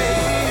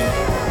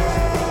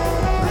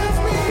 Lift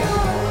me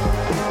up,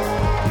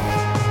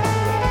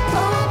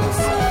 I'll be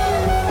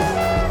safe,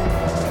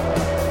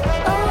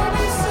 I'll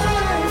be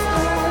safe,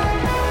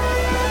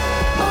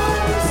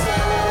 I'll be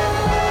safe.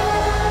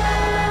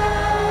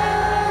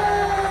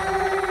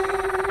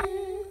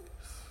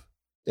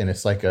 And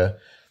it's like a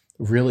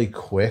really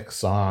quick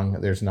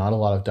song. There's not a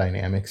lot of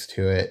dynamics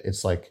to it.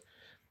 It's like,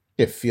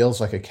 it feels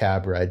like a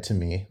cab ride to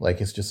me. Like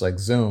it's just like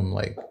zoom,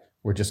 like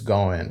we're just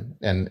going.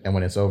 And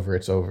when it's over,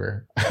 it's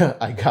over.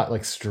 I got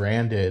like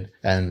stranded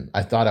and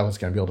I thought I was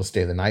going to be able to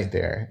stay the night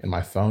there and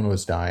my phone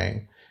was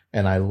dying.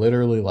 And I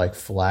literally like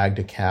flagged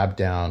a cab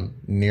down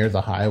near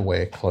the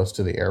highway close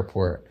to the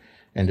airport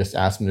and just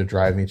asked him to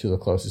drive me to the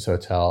closest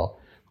hotel.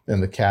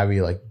 And the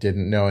cabbie like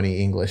didn't know any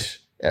English.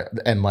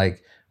 And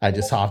like, I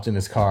just hopped in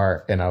his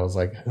car and I was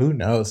like, who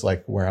knows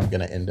like where I'm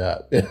going to end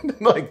up. And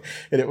like,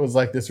 and it was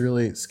like this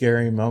really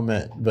scary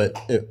moment, but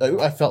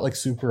I felt like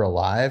super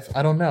alive.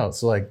 I don't know.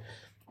 So like,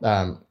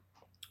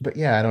 but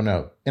yeah, I don't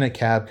know. In a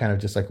Cab kind of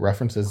just like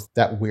references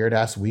that weird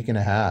ass week and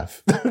a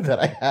half that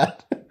I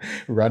had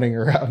running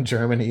around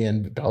Germany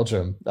and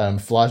Belgium.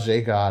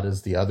 Flagey God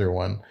is the other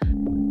one.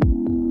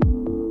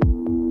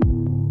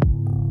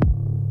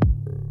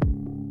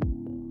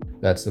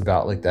 That's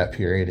about like that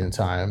period in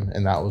time.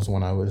 And that was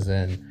when I was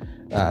in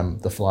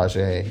the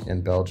Flagey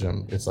in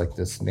Belgium. It's like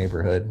this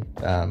neighborhood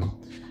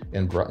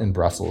in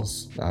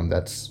Brussels.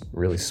 That's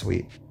really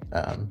sweet.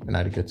 And I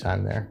had a good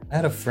time there. I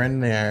had a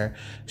friend there.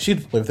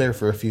 She'd lived there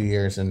for a few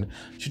years and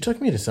she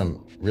took me to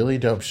some really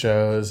dope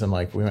shows. And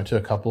like, we went to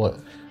a couple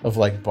of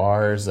like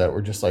bars that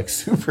were just like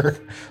super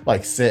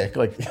like sick.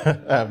 Like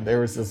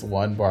there was this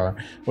one bar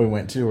we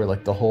went to where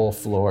like the whole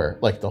floor,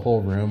 like the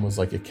whole room was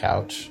like a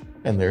couch.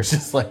 And there's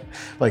just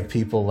like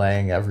people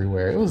laying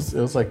everywhere. It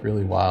was like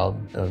really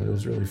wild. It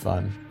was really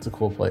fun. It's a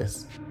cool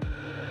place.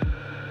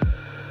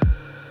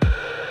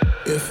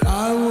 If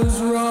I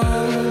was wrong,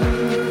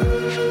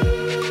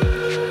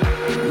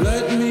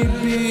 let me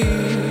be.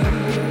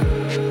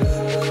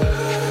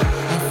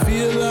 I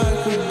feel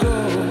like a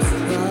ghost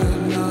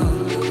right now.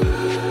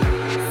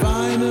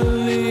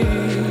 Finally,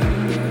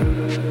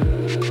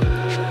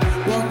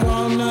 walk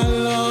all night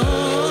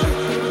long.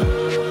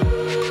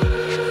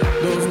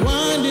 Those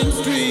winding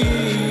streets.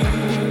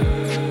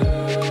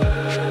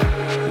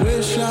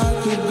 Wish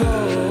I could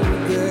go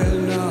there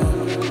now.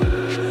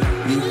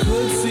 You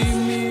could see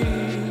me.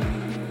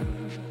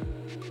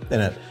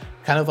 And it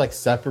kind of like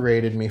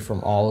separated me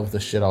from all of the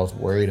shit I was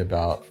worried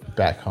about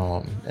back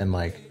home. And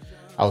like,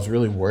 I was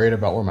really worried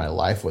about where my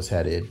life was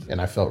headed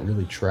and I felt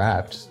really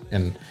trapped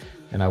and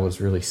I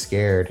was really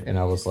scared. And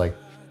I was like,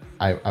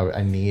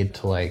 I need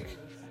to like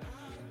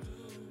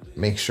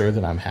make sure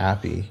that I'm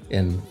happy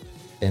in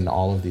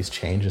all of these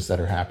changes that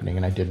are happening.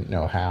 And I didn't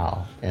know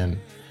how. And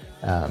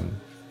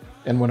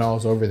when I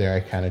was over there, I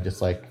kind of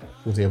just like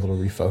was able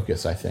to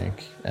refocus, I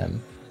think.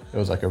 And it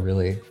was like a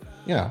really,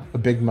 you know, a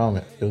big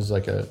moment. It was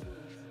like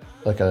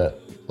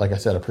I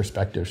said, a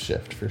perspective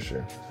shift for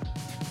sure.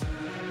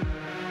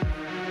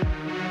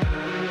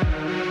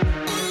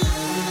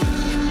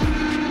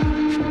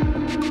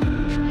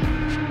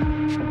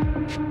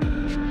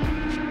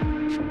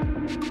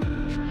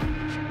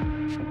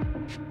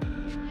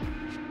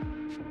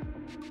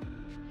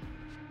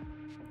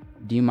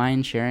 Do you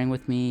mind sharing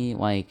with me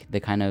like the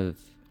kind of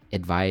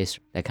advice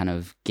that kind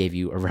of gave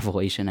you a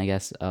revelation, I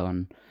guess,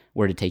 on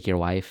where to take your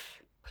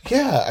life?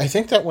 Yeah, I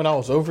think that when I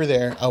was over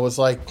there, I was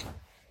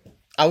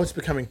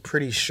becoming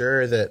pretty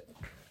sure that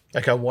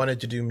like I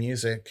wanted to do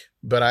music,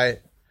 but I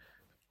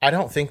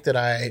don't think that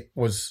I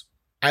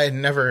had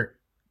never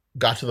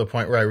got to the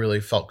point where I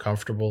really felt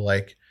comfortable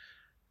like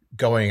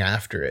going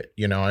after it.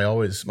 You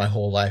know, my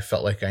whole life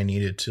felt like I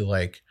needed to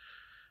like,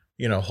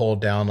 you know, hold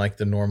down like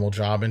the normal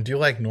job and do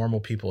like normal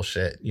people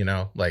shit, you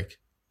know, like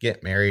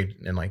get married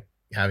and like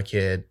have a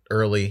kid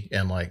early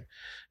and like,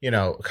 you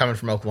know, coming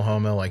from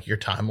Oklahoma, like your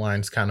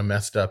timeline's kind of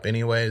messed up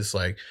anyways.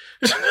 Like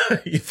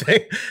you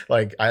think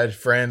like I had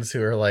friends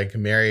who are like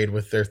married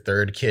with their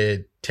third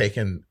kid,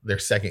 taking their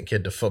second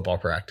kid to football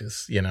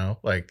practice, you know,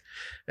 like,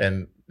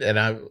 and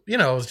I, you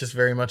know, it was just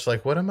very much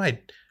like, what am I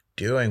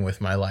doing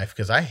with my life?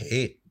 Cause I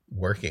hate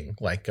working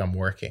like I'm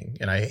working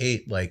and I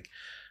hate like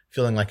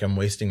feeling like I'm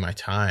wasting my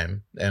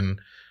time. And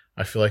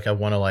I feel like I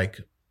want to like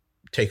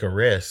take a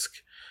risk.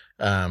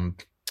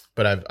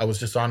 But I was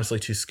just honestly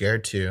too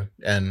scared to.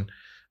 And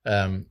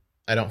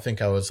I don't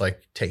think I was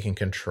like taking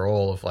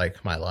control of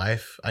like my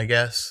life, I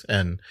guess.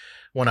 And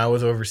when I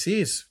was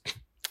overseas,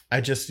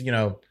 I just, you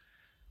know,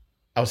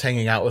 I was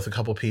hanging out with a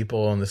couple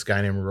people and this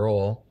guy named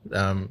Roel.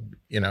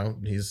 You know,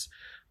 he's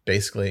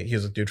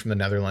a dude from the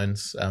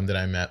Netherlands that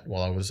I met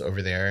while I was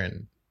over there.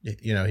 And,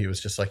 you know, he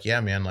was just like,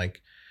 yeah, man,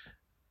 like,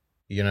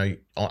 you know,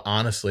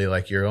 honestly,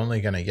 like you're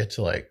only going to get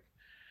to like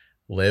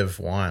live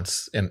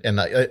once. And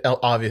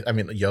obviously, I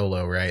mean,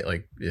 YOLO, right?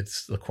 Like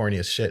it's the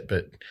corniest shit.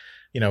 But,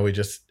 you know, we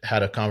just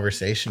had a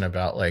conversation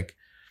about like,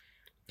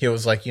 he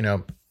was like, you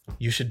know,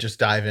 you should just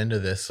dive into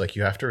this. Like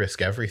you have to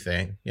risk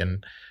everything.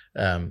 And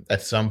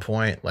at some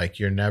point, like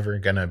you're never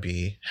gonna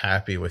be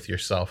happy with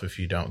yourself if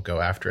you don't go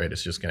after it.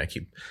 It's just gonna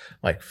keep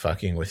like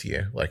fucking with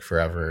you like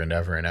forever and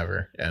ever and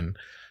ever. And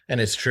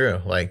it's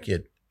true. Like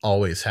it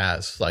always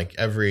has. Like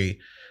every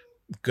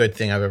good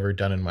thing I've ever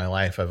done in my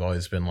life, I've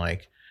always been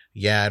like,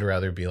 yeah, I'd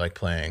rather be like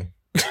playing.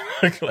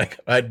 Like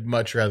I'd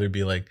much rather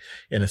be like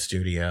in a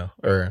studio,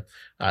 or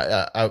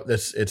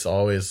it's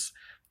always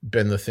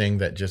been the thing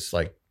that just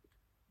like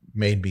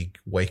made me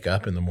wake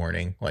up in the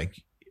morning,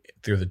 like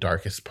through the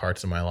darkest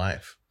parts of my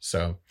life.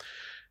 So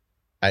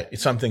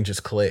something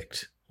just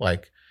clicked.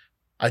 Like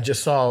I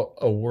just saw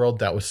a world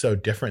that was so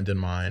different than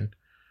mine.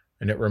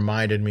 And it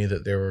reminded me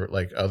that there were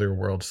like other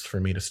worlds for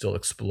me to still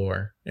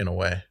explore in a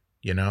way,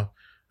 you know?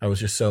 I was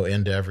just so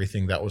into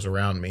everything that was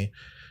around me.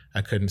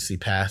 I couldn't see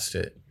past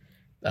it.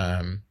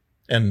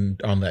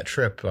 And on that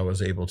trip, I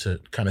was able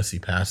to kind of see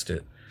past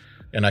it.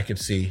 And I could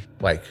see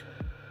like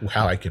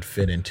how I could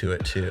fit into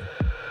it too.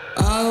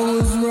 I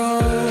was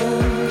wrong.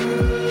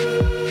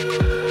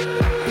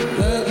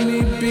 Let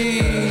me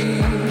be.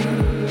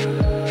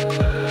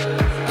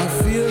 I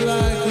feel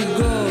like a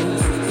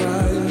ghost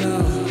right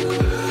now.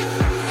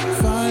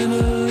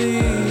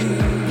 Finally,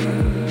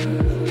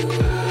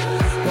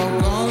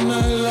 walk all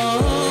night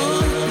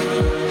long.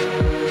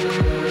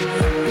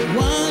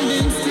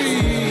 Winding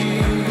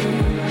streets.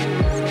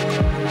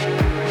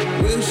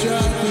 Wish I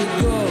could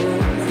go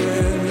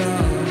there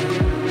now.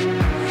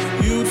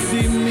 You'd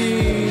see me.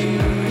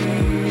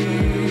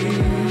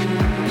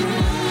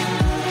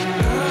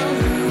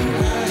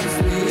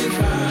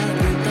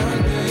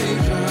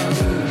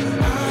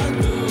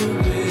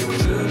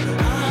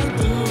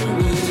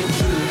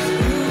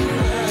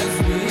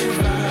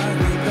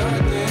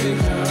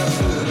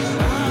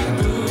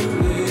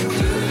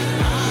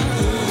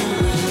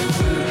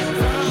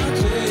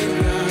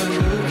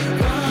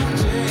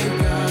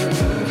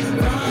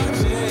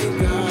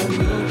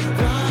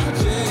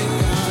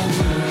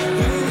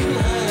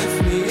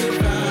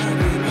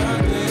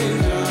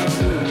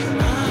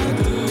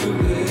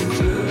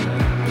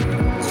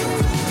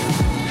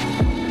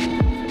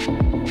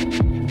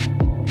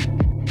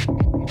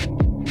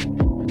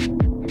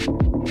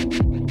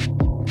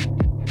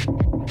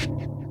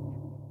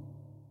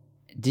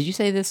 Did you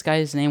say this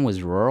guy's name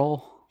was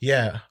Rural?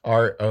 Yeah,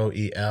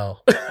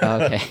 Roel.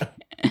 Okay.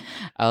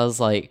 I was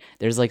like,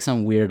 there's like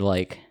some weird,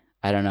 like,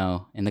 I don't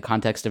know, in the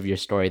context of your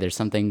story, there's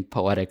something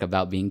poetic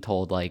about being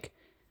told like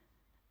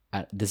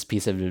this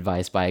piece of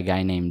advice by a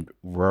guy named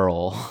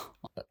Rural.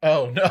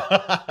 Oh, no.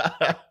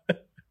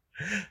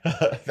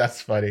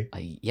 That's funny.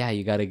 Like, yeah,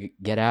 you got to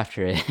get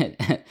after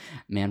it.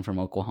 Man from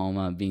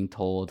Oklahoma being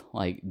told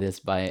like this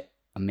by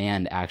a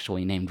man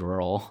actually named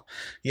Rural.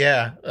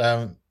 Yeah.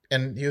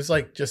 And he was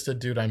like just a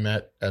dude I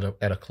met at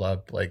a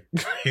club. Like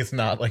he's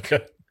not like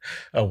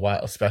a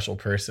wild, special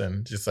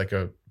person, just like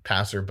a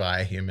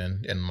passerby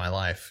human in my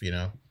life, you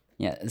know?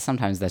 Yeah,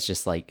 sometimes that's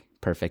just like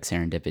perfect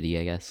serendipity,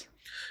 I guess.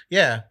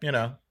 Yeah, you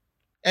know.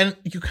 And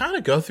you kind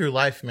of go through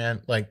life,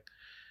 man. Like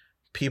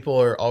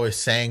people are always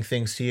saying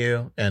things to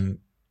you and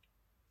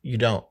you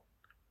don't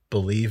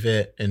believe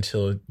it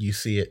until you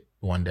see it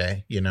one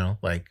day, you know?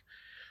 Like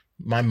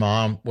my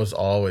mom was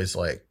always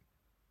like,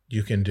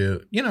 you can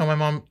do, you know, my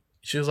mom,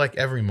 she was like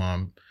every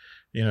mom,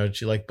 you know,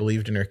 she like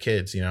believed in her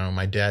kids, you know,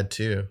 my dad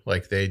too.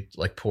 Like they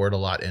like poured a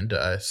lot into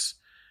us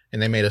and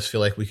they made us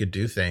feel like we could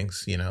do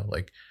things, you know,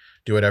 like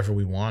do whatever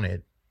we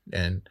wanted.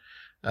 And,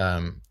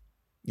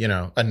 you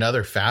know,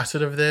 another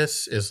facet of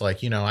this is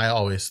like, you know, I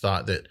always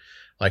thought that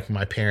like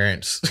my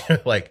parents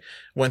like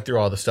went through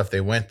all the stuff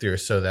they went through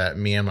so that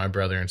me and my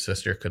brother and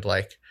sister could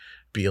like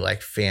be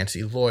like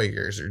fancy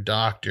lawyers or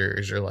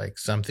doctors or like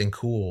something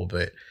cool.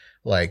 But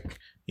like,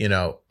 you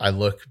know, I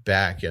look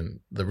back and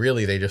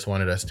really they just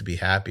wanted us to be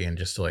happy and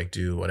just to like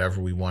do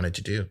whatever we wanted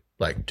to do,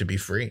 like to be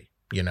free,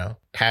 you know.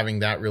 Having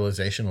that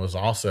realization was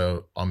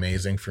also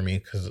amazing for me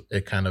because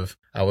it kind of,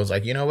 I was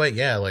like, you know what,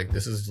 yeah, like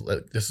this is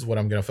what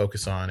I'm going to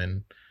focus on,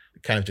 and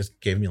it kind of just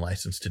gave me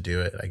license to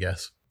do it, I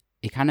guess.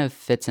 It kind of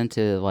fits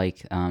into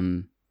like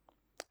I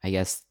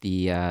guess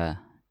the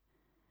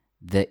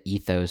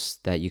ethos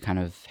that you kind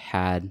of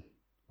had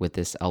with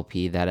this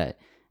LP that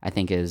I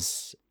think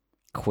is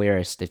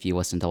queerest if you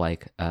listen to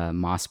like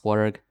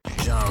Mossberg.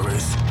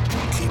 Genres,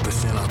 keep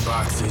us in our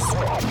boxes,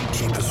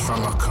 keep us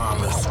from our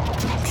commas,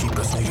 keep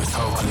us niggas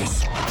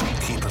hopeless,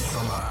 keep us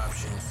from our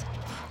options.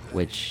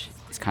 Which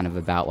is kind of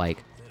about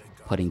like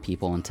putting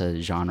people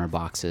into genre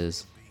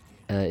boxes.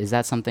 Is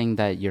that something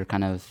that you're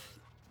kind of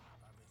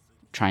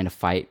trying to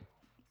fight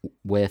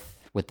with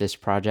this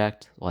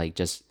project, like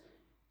just,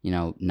 you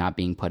know, not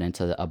being put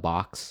into a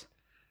box?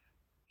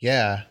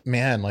 Yeah,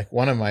 man, like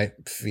one of my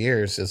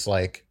fears is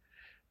like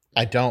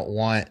I don't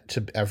want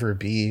to ever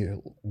be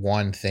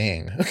one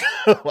thing.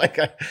 Like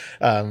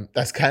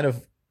that's kind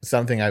of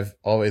something I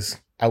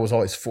was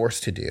always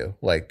forced to do.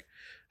 Like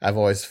I've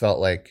always felt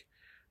like,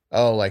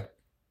 oh, like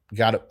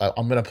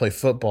I'm going to play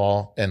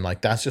football, and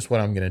like that's just what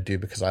I'm going to do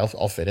because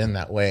I'll fit in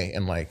that way,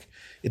 and like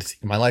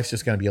my life's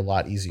just going to be a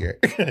lot easier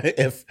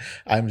if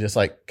I'm just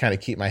like kind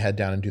of keep my head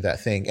down and do that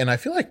thing. And I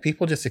feel like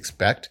people just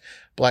expect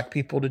Black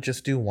people to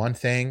just do one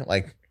thing.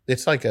 Like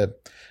it's like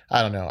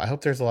I don't know. I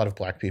hope there's a lot of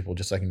Black people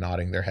just like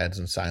nodding their heads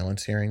in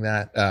silence hearing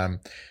that.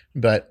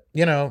 But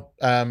you know,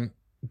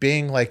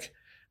 being like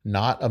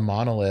not a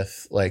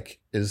monolith, like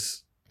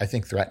is, I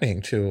think,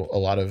 threatening to a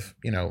lot of,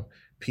 you know,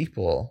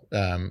 people.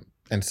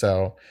 And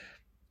so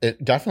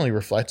it definitely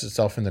reflects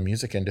itself in the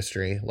music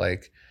industry.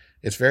 Like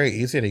it's very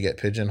easy to get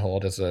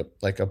pigeonholed as a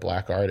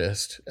Black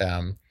artist.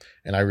 And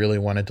I really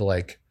wanted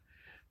to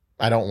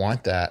I don't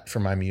want that for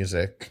my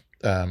music.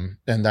 And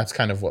that's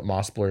kind of what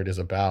Moss Blurred is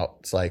about.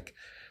 It's like,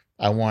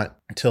 I want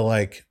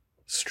to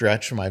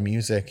stretch my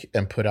music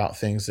and put out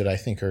things that I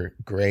think are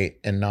great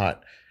and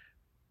not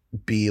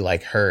be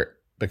hurt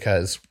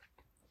because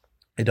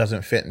it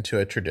doesn't fit into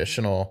a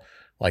traditional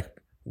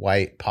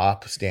white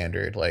pop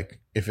standard. Like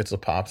if it's a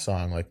pop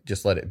song,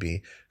 just let it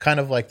be.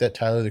 Kind of like that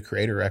Tyler the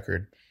Creator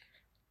record.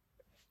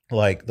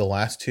 Like the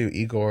last two,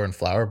 Igor and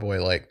Flower Boy,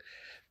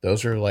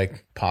 those are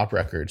pop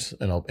records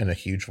in a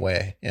huge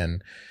way.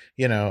 And,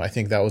 you know, I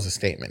think that was a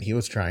statement he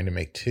was trying to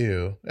make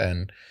too.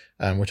 And,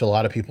 which a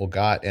lot of people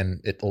got,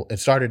 and it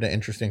started an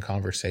interesting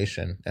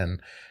conversation.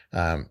 And,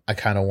 I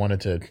kind of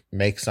wanted to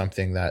make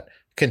something that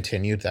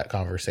continued that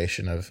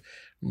conversation of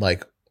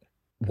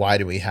why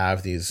do we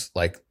have these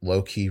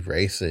low key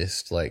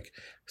racist,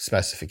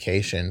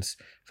 specifications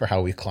for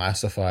how we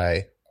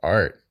classify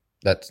art?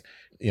 That's,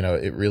 you know,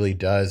 it really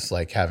does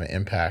have an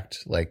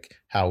impact,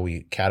 how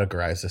we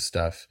categorize this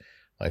stuff.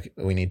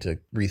 We need to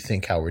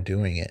rethink how we're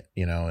doing it,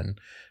 you know,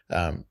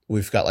 and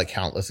we've got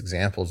countless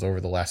examples over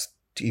the last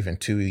even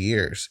 2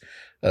 years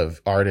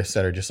of artists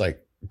that are just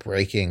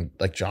breaking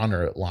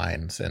genre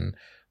lines and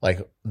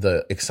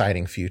the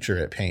exciting future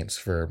it paints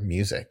for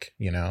music,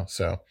 you know?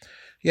 So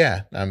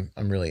yeah, I'm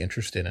really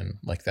interested in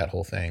that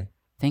whole thing.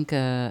 I think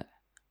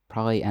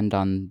probably end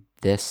on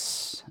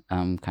this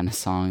kind of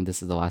song.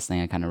 This is the last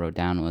thing I kind of wrote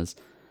down was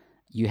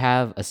you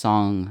have a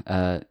song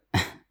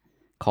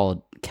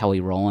called Kelly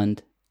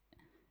Rowland,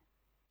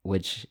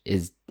 which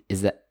is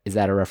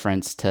that a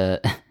reference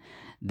to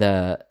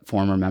the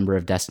former member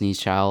of Destiny's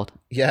Child?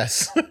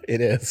 Yes, it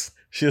is.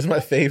 She was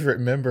my favorite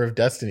member of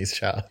Destiny's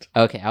Child.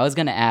 Okay, I was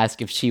gonna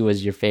ask if she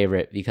was your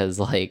favorite because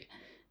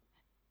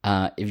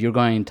if you're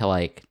going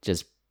to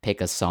just pick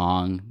a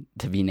song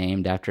to be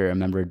named after a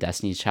member of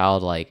Destiny's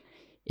Child,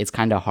 it's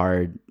kind of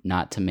hard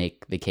not to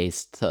make the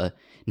case to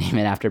name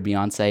it after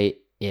Beyonce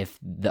if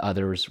the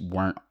others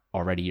weren't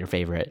already your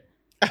favorite.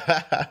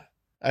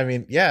 I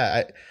mean,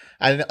 yeah,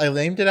 I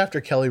named it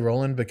after Kelly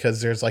Rowland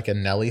because there's a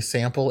Nelly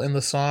sample in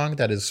the song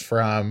that is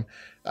from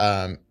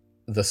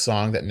the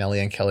song that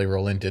Nelly and Kelly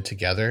Rowland did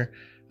together.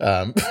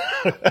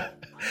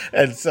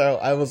 And so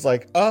I was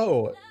like,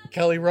 oh,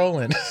 Kelly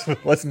Rowland,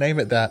 let's name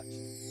it that.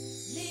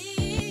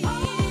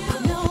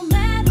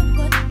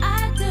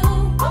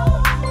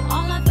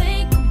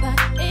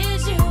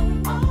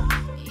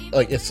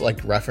 It's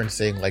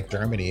referencing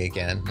Germany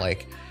again,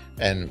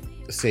 and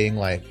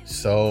seeing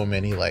so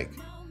many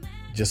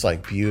just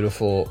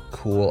beautiful,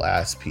 cool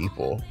ass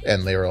people,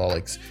 and they were all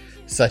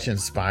such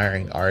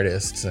inspiring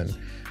artists, and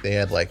they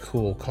had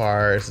cool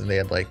cars, and they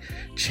had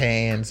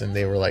chains, and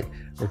they were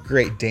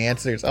great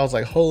dancers. I was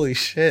like, holy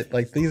shit,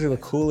 these are the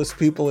coolest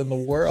people in the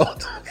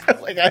world.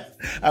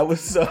 I was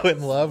so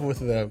in love with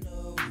them.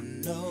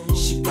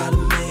 She got a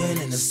man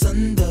and a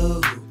son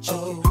though.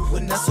 Oh,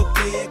 when that's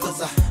okay,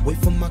 cause I wait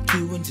for my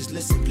cue and just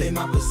listen, play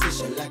my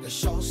position like a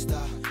show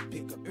star.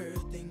 Pick up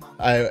everything.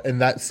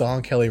 And that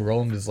song, Kelly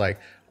Rowland, is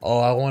oh,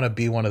 I want to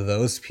be one of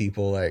those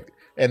people.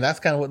 And that's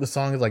kind of what the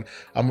song is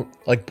I'm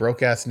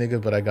broke ass nigga,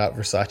 but I got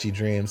Versace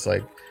dreams.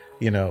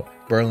 You know,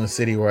 Berlin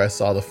City where I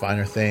saw the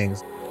finer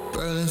things.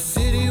 Berlin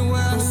City where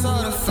I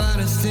saw the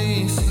finest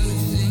things.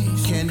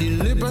 Candy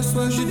lip, I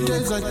swear she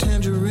tastes like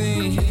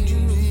tangerine.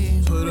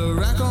 Put a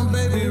rack on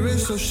baby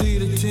wrist so she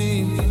the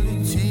team.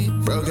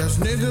 Broke ass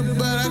nigga,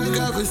 but I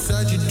got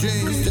Versace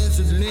dreams. That's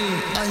a lean,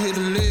 I hit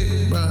a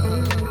lick,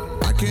 bro.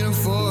 I can't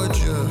afford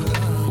you.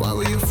 Why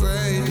were you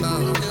afraid,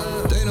 no?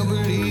 They don't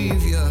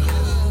believe ya.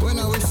 When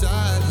I was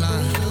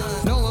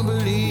sideline, no one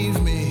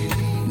believed me.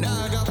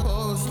 Now I got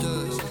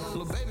posters.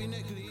 Little baby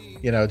Nick Lee.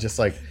 You know, just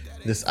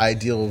this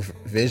ideal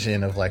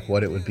vision of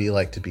what it would be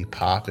to be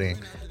popping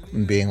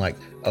and being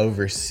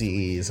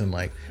overseas and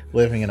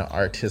living in an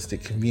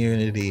artistic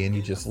community, and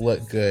you just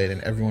look good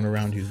and everyone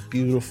around you is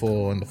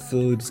beautiful and the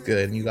food's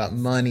good and you got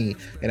money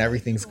and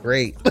everything's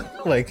great.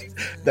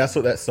 That's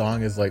what that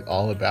song is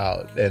all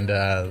about.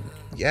 And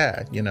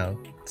yeah, you know,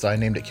 so I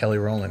named it Kelly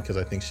Rowland because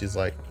I think she's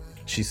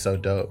she's so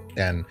dope.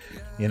 And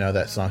you know,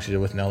 that song she did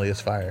with Nelly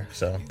is fire.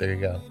 So there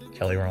you go,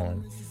 Kelly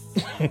Rowland.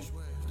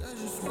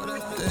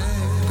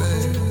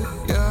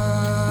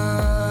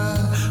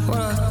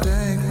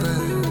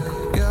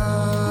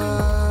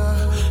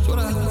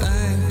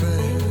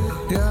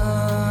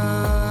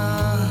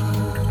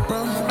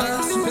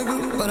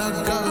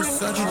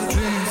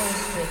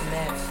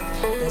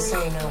 This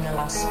ain't no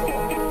gospel,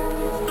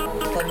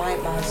 but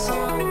like my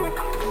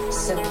song,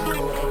 simple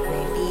it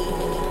may be,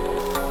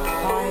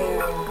 fire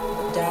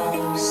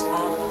doves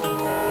up in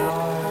the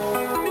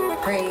yard,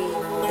 pray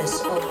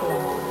this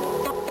Oklahoma.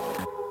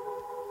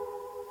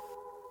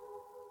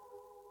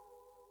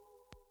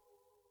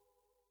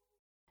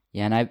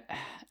 Yeah, and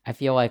I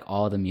feel like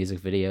all the music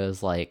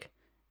videos like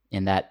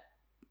in that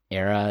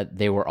era,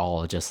 they were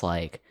all just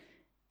like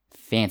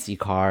fancy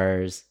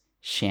cars,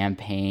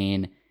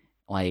 champagne,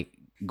 like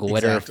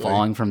glitter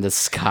falling from the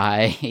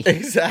sky.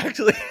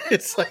 Exactly.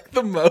 It's like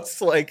the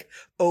most like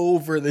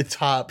over the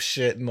top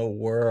shit in the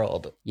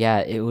world.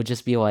 Yeah, it would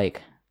just be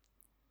like,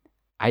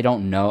 I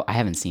don't know, I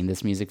haven't seen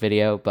this music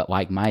video, but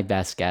like my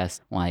best guess,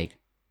 like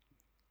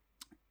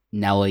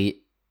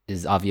Nelly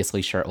is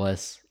obviously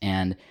shirtless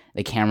and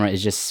the camera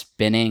is just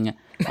spinning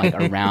like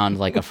around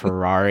like a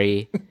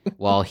Ferrari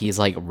while he's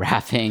like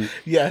rapping.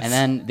 Yes. And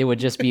then there would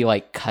just be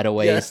like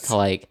cutaways to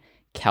like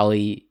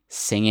Kelly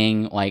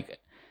singing like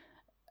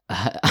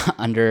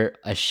under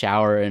a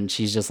shower, and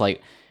she's just like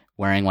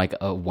wearing like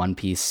a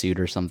one-piece suit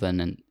or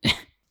something. And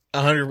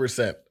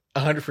 100%.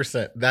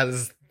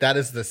 That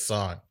is the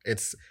song.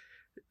 It's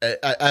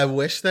I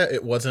wish that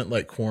it wasn't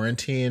like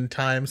quarantine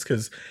times,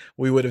 because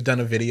we would have done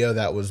a video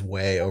that was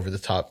way over the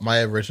top.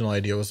 My original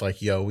idea was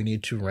like, yo, we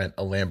need to rent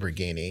a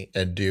Lamborghini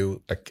and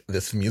do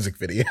this music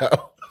video.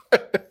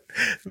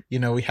 You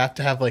know, we have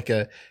to have like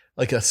a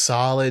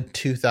solid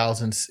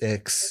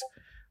 2006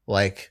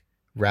 like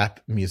rap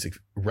music,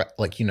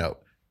 like, you know,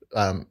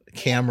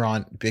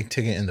 Cameron, Big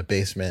Ticket in the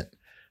Basement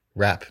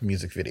rap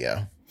music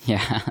video.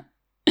 Yeah.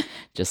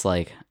 Just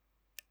like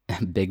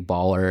Big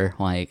Baller.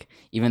 Like,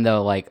 even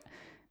though like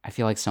I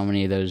feel like so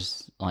many of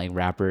those like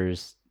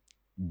rappers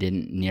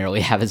didn't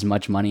nearly have as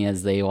much money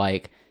as they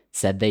like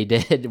said they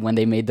did when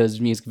they made those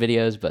music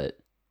videos, but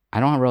I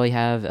don't really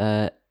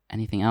have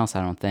anything else,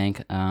 I don't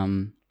think.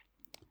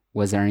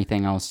 Was there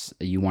anything else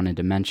you wanted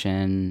to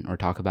mention or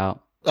talk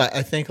about?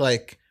 I think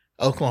like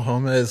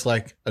Oklahoma is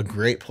like a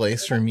great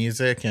place for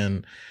music,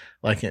 and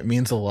like it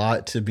means a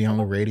lot to be on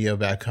the radio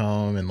back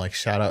home. And like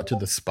shout out to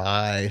The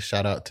Spy,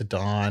 shout out to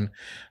Don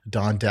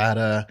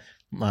Data,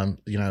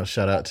 you know,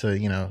 shout out to,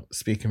 you know,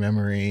 Speak of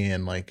Memory,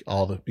 and like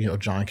all the, you know,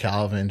 John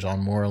Calvin, John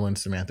Moreland,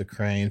 Samantha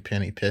Crane,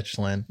 Penny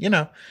Pitchland, you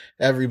know,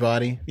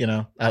 everybody, you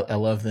know, I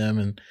love them.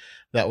 And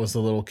that was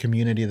the little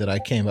community that I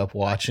came up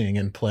watching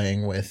and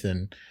playing with,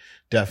 and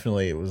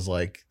definitely it was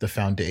like the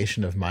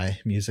foundation of my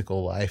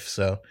musical life.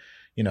 So,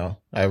 you know,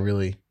 I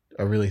really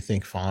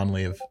think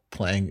fondly of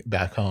playing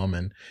back home,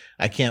 and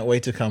I can't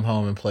wait to come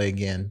home and play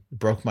again. It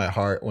broke my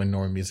heart when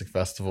Norm Music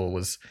Festival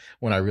was,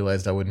 when I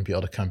realized I wouldn't be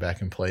able to come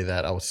back and play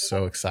that. I was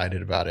so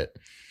excited about it.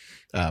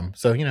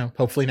 So, you know,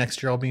 hopefully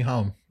next year I'll be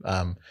home.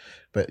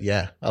 But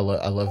yeah, I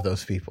love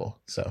those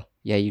people. So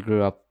yeah, you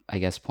grew up, I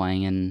guess,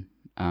 playing in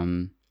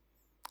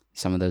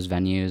some of those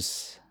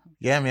venues.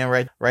 Yeah,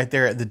 man, right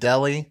there at the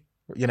deli,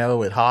 you know,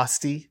 with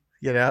Hosty,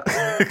 you know.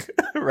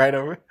 Right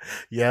over.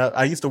 Yeah,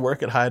 I used to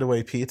work at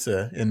Hideaway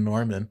Pizza in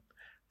Norman,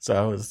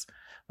 so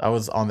I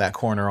was on that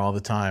corner all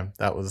the time.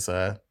 That was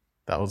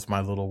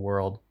my little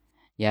world.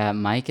 Yeah,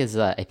 Mike is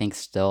I think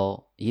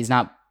still, he's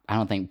not, I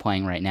don't think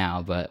playing right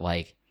now, but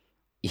like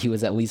he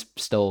was at least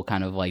still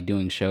kind of like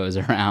doing shows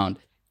around.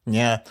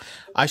 Yeah,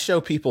 I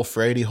show people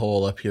Frady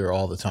Hole up here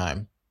all the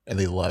time, and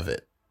they love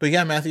it. But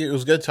yeah, Matthew, it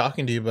was good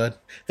talking to you, bud.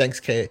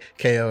 Thanks,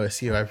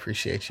 KOSU. I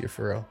appreciate you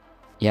for real.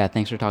 Yeah,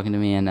 thanks for talking to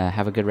me, and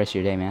have a good rest of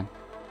your day, man.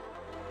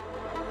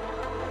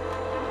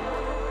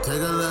 Take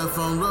a left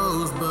on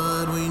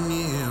Rosebud, we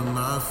near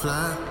my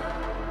flat.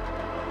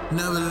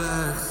 Never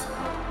relax,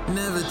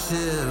 never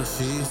chill,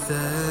 she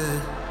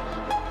said.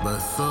 But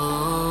so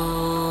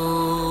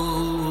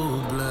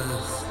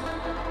blessed.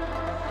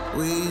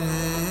 We'd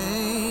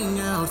hang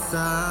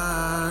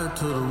outside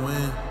till the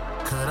wind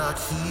cut our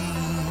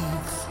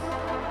cheeks.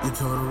 You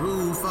tore the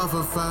roof off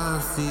a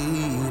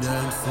 5-seat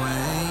and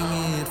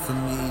swang it for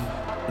me.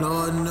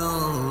 Lord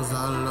knows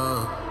I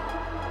love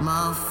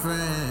my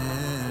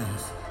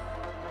friends.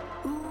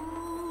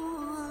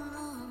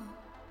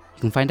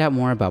 You can find out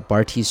more about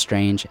Bartees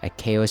Strange at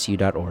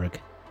kosu.org,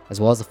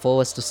 as well as a full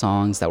list of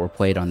songs that were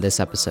played on this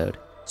episode.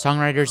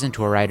 Songwriters and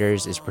Tour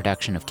Writers is a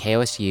production of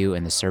KOSU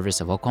in the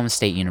service of Oklahoma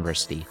State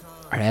University.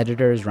 Our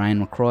editor is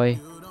Ryan McCroy,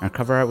 and our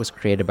cover art was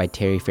created by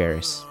Terry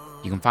Ferris.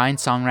 You can find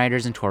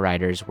Songwriters and Tour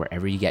Writers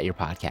wherever you get your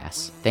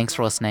podcasts. Thanks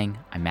for listening.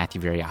 I'm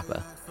Matthew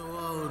Viriapa.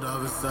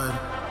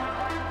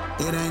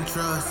 It ain't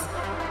trust.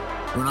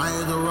 When I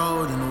hit the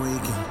road in the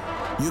weekend,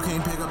 you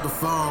can't pick up the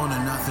phone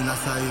and nothing.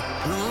 That's how you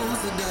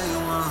lose the day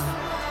one.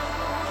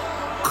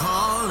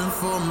 Calling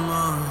for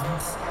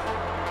months.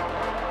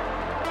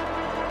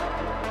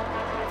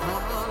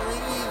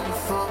 Calling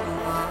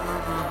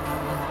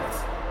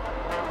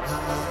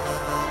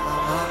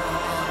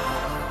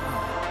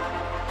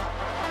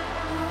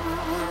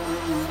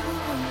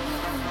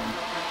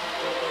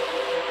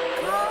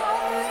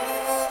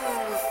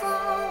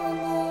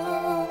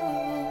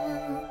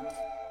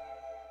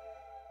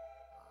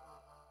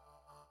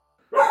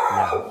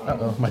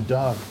Uh-oh, my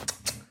dog.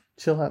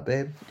 Chill out,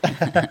 babe.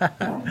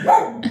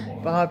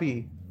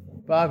 Bobby.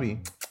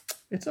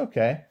 It's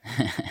okay.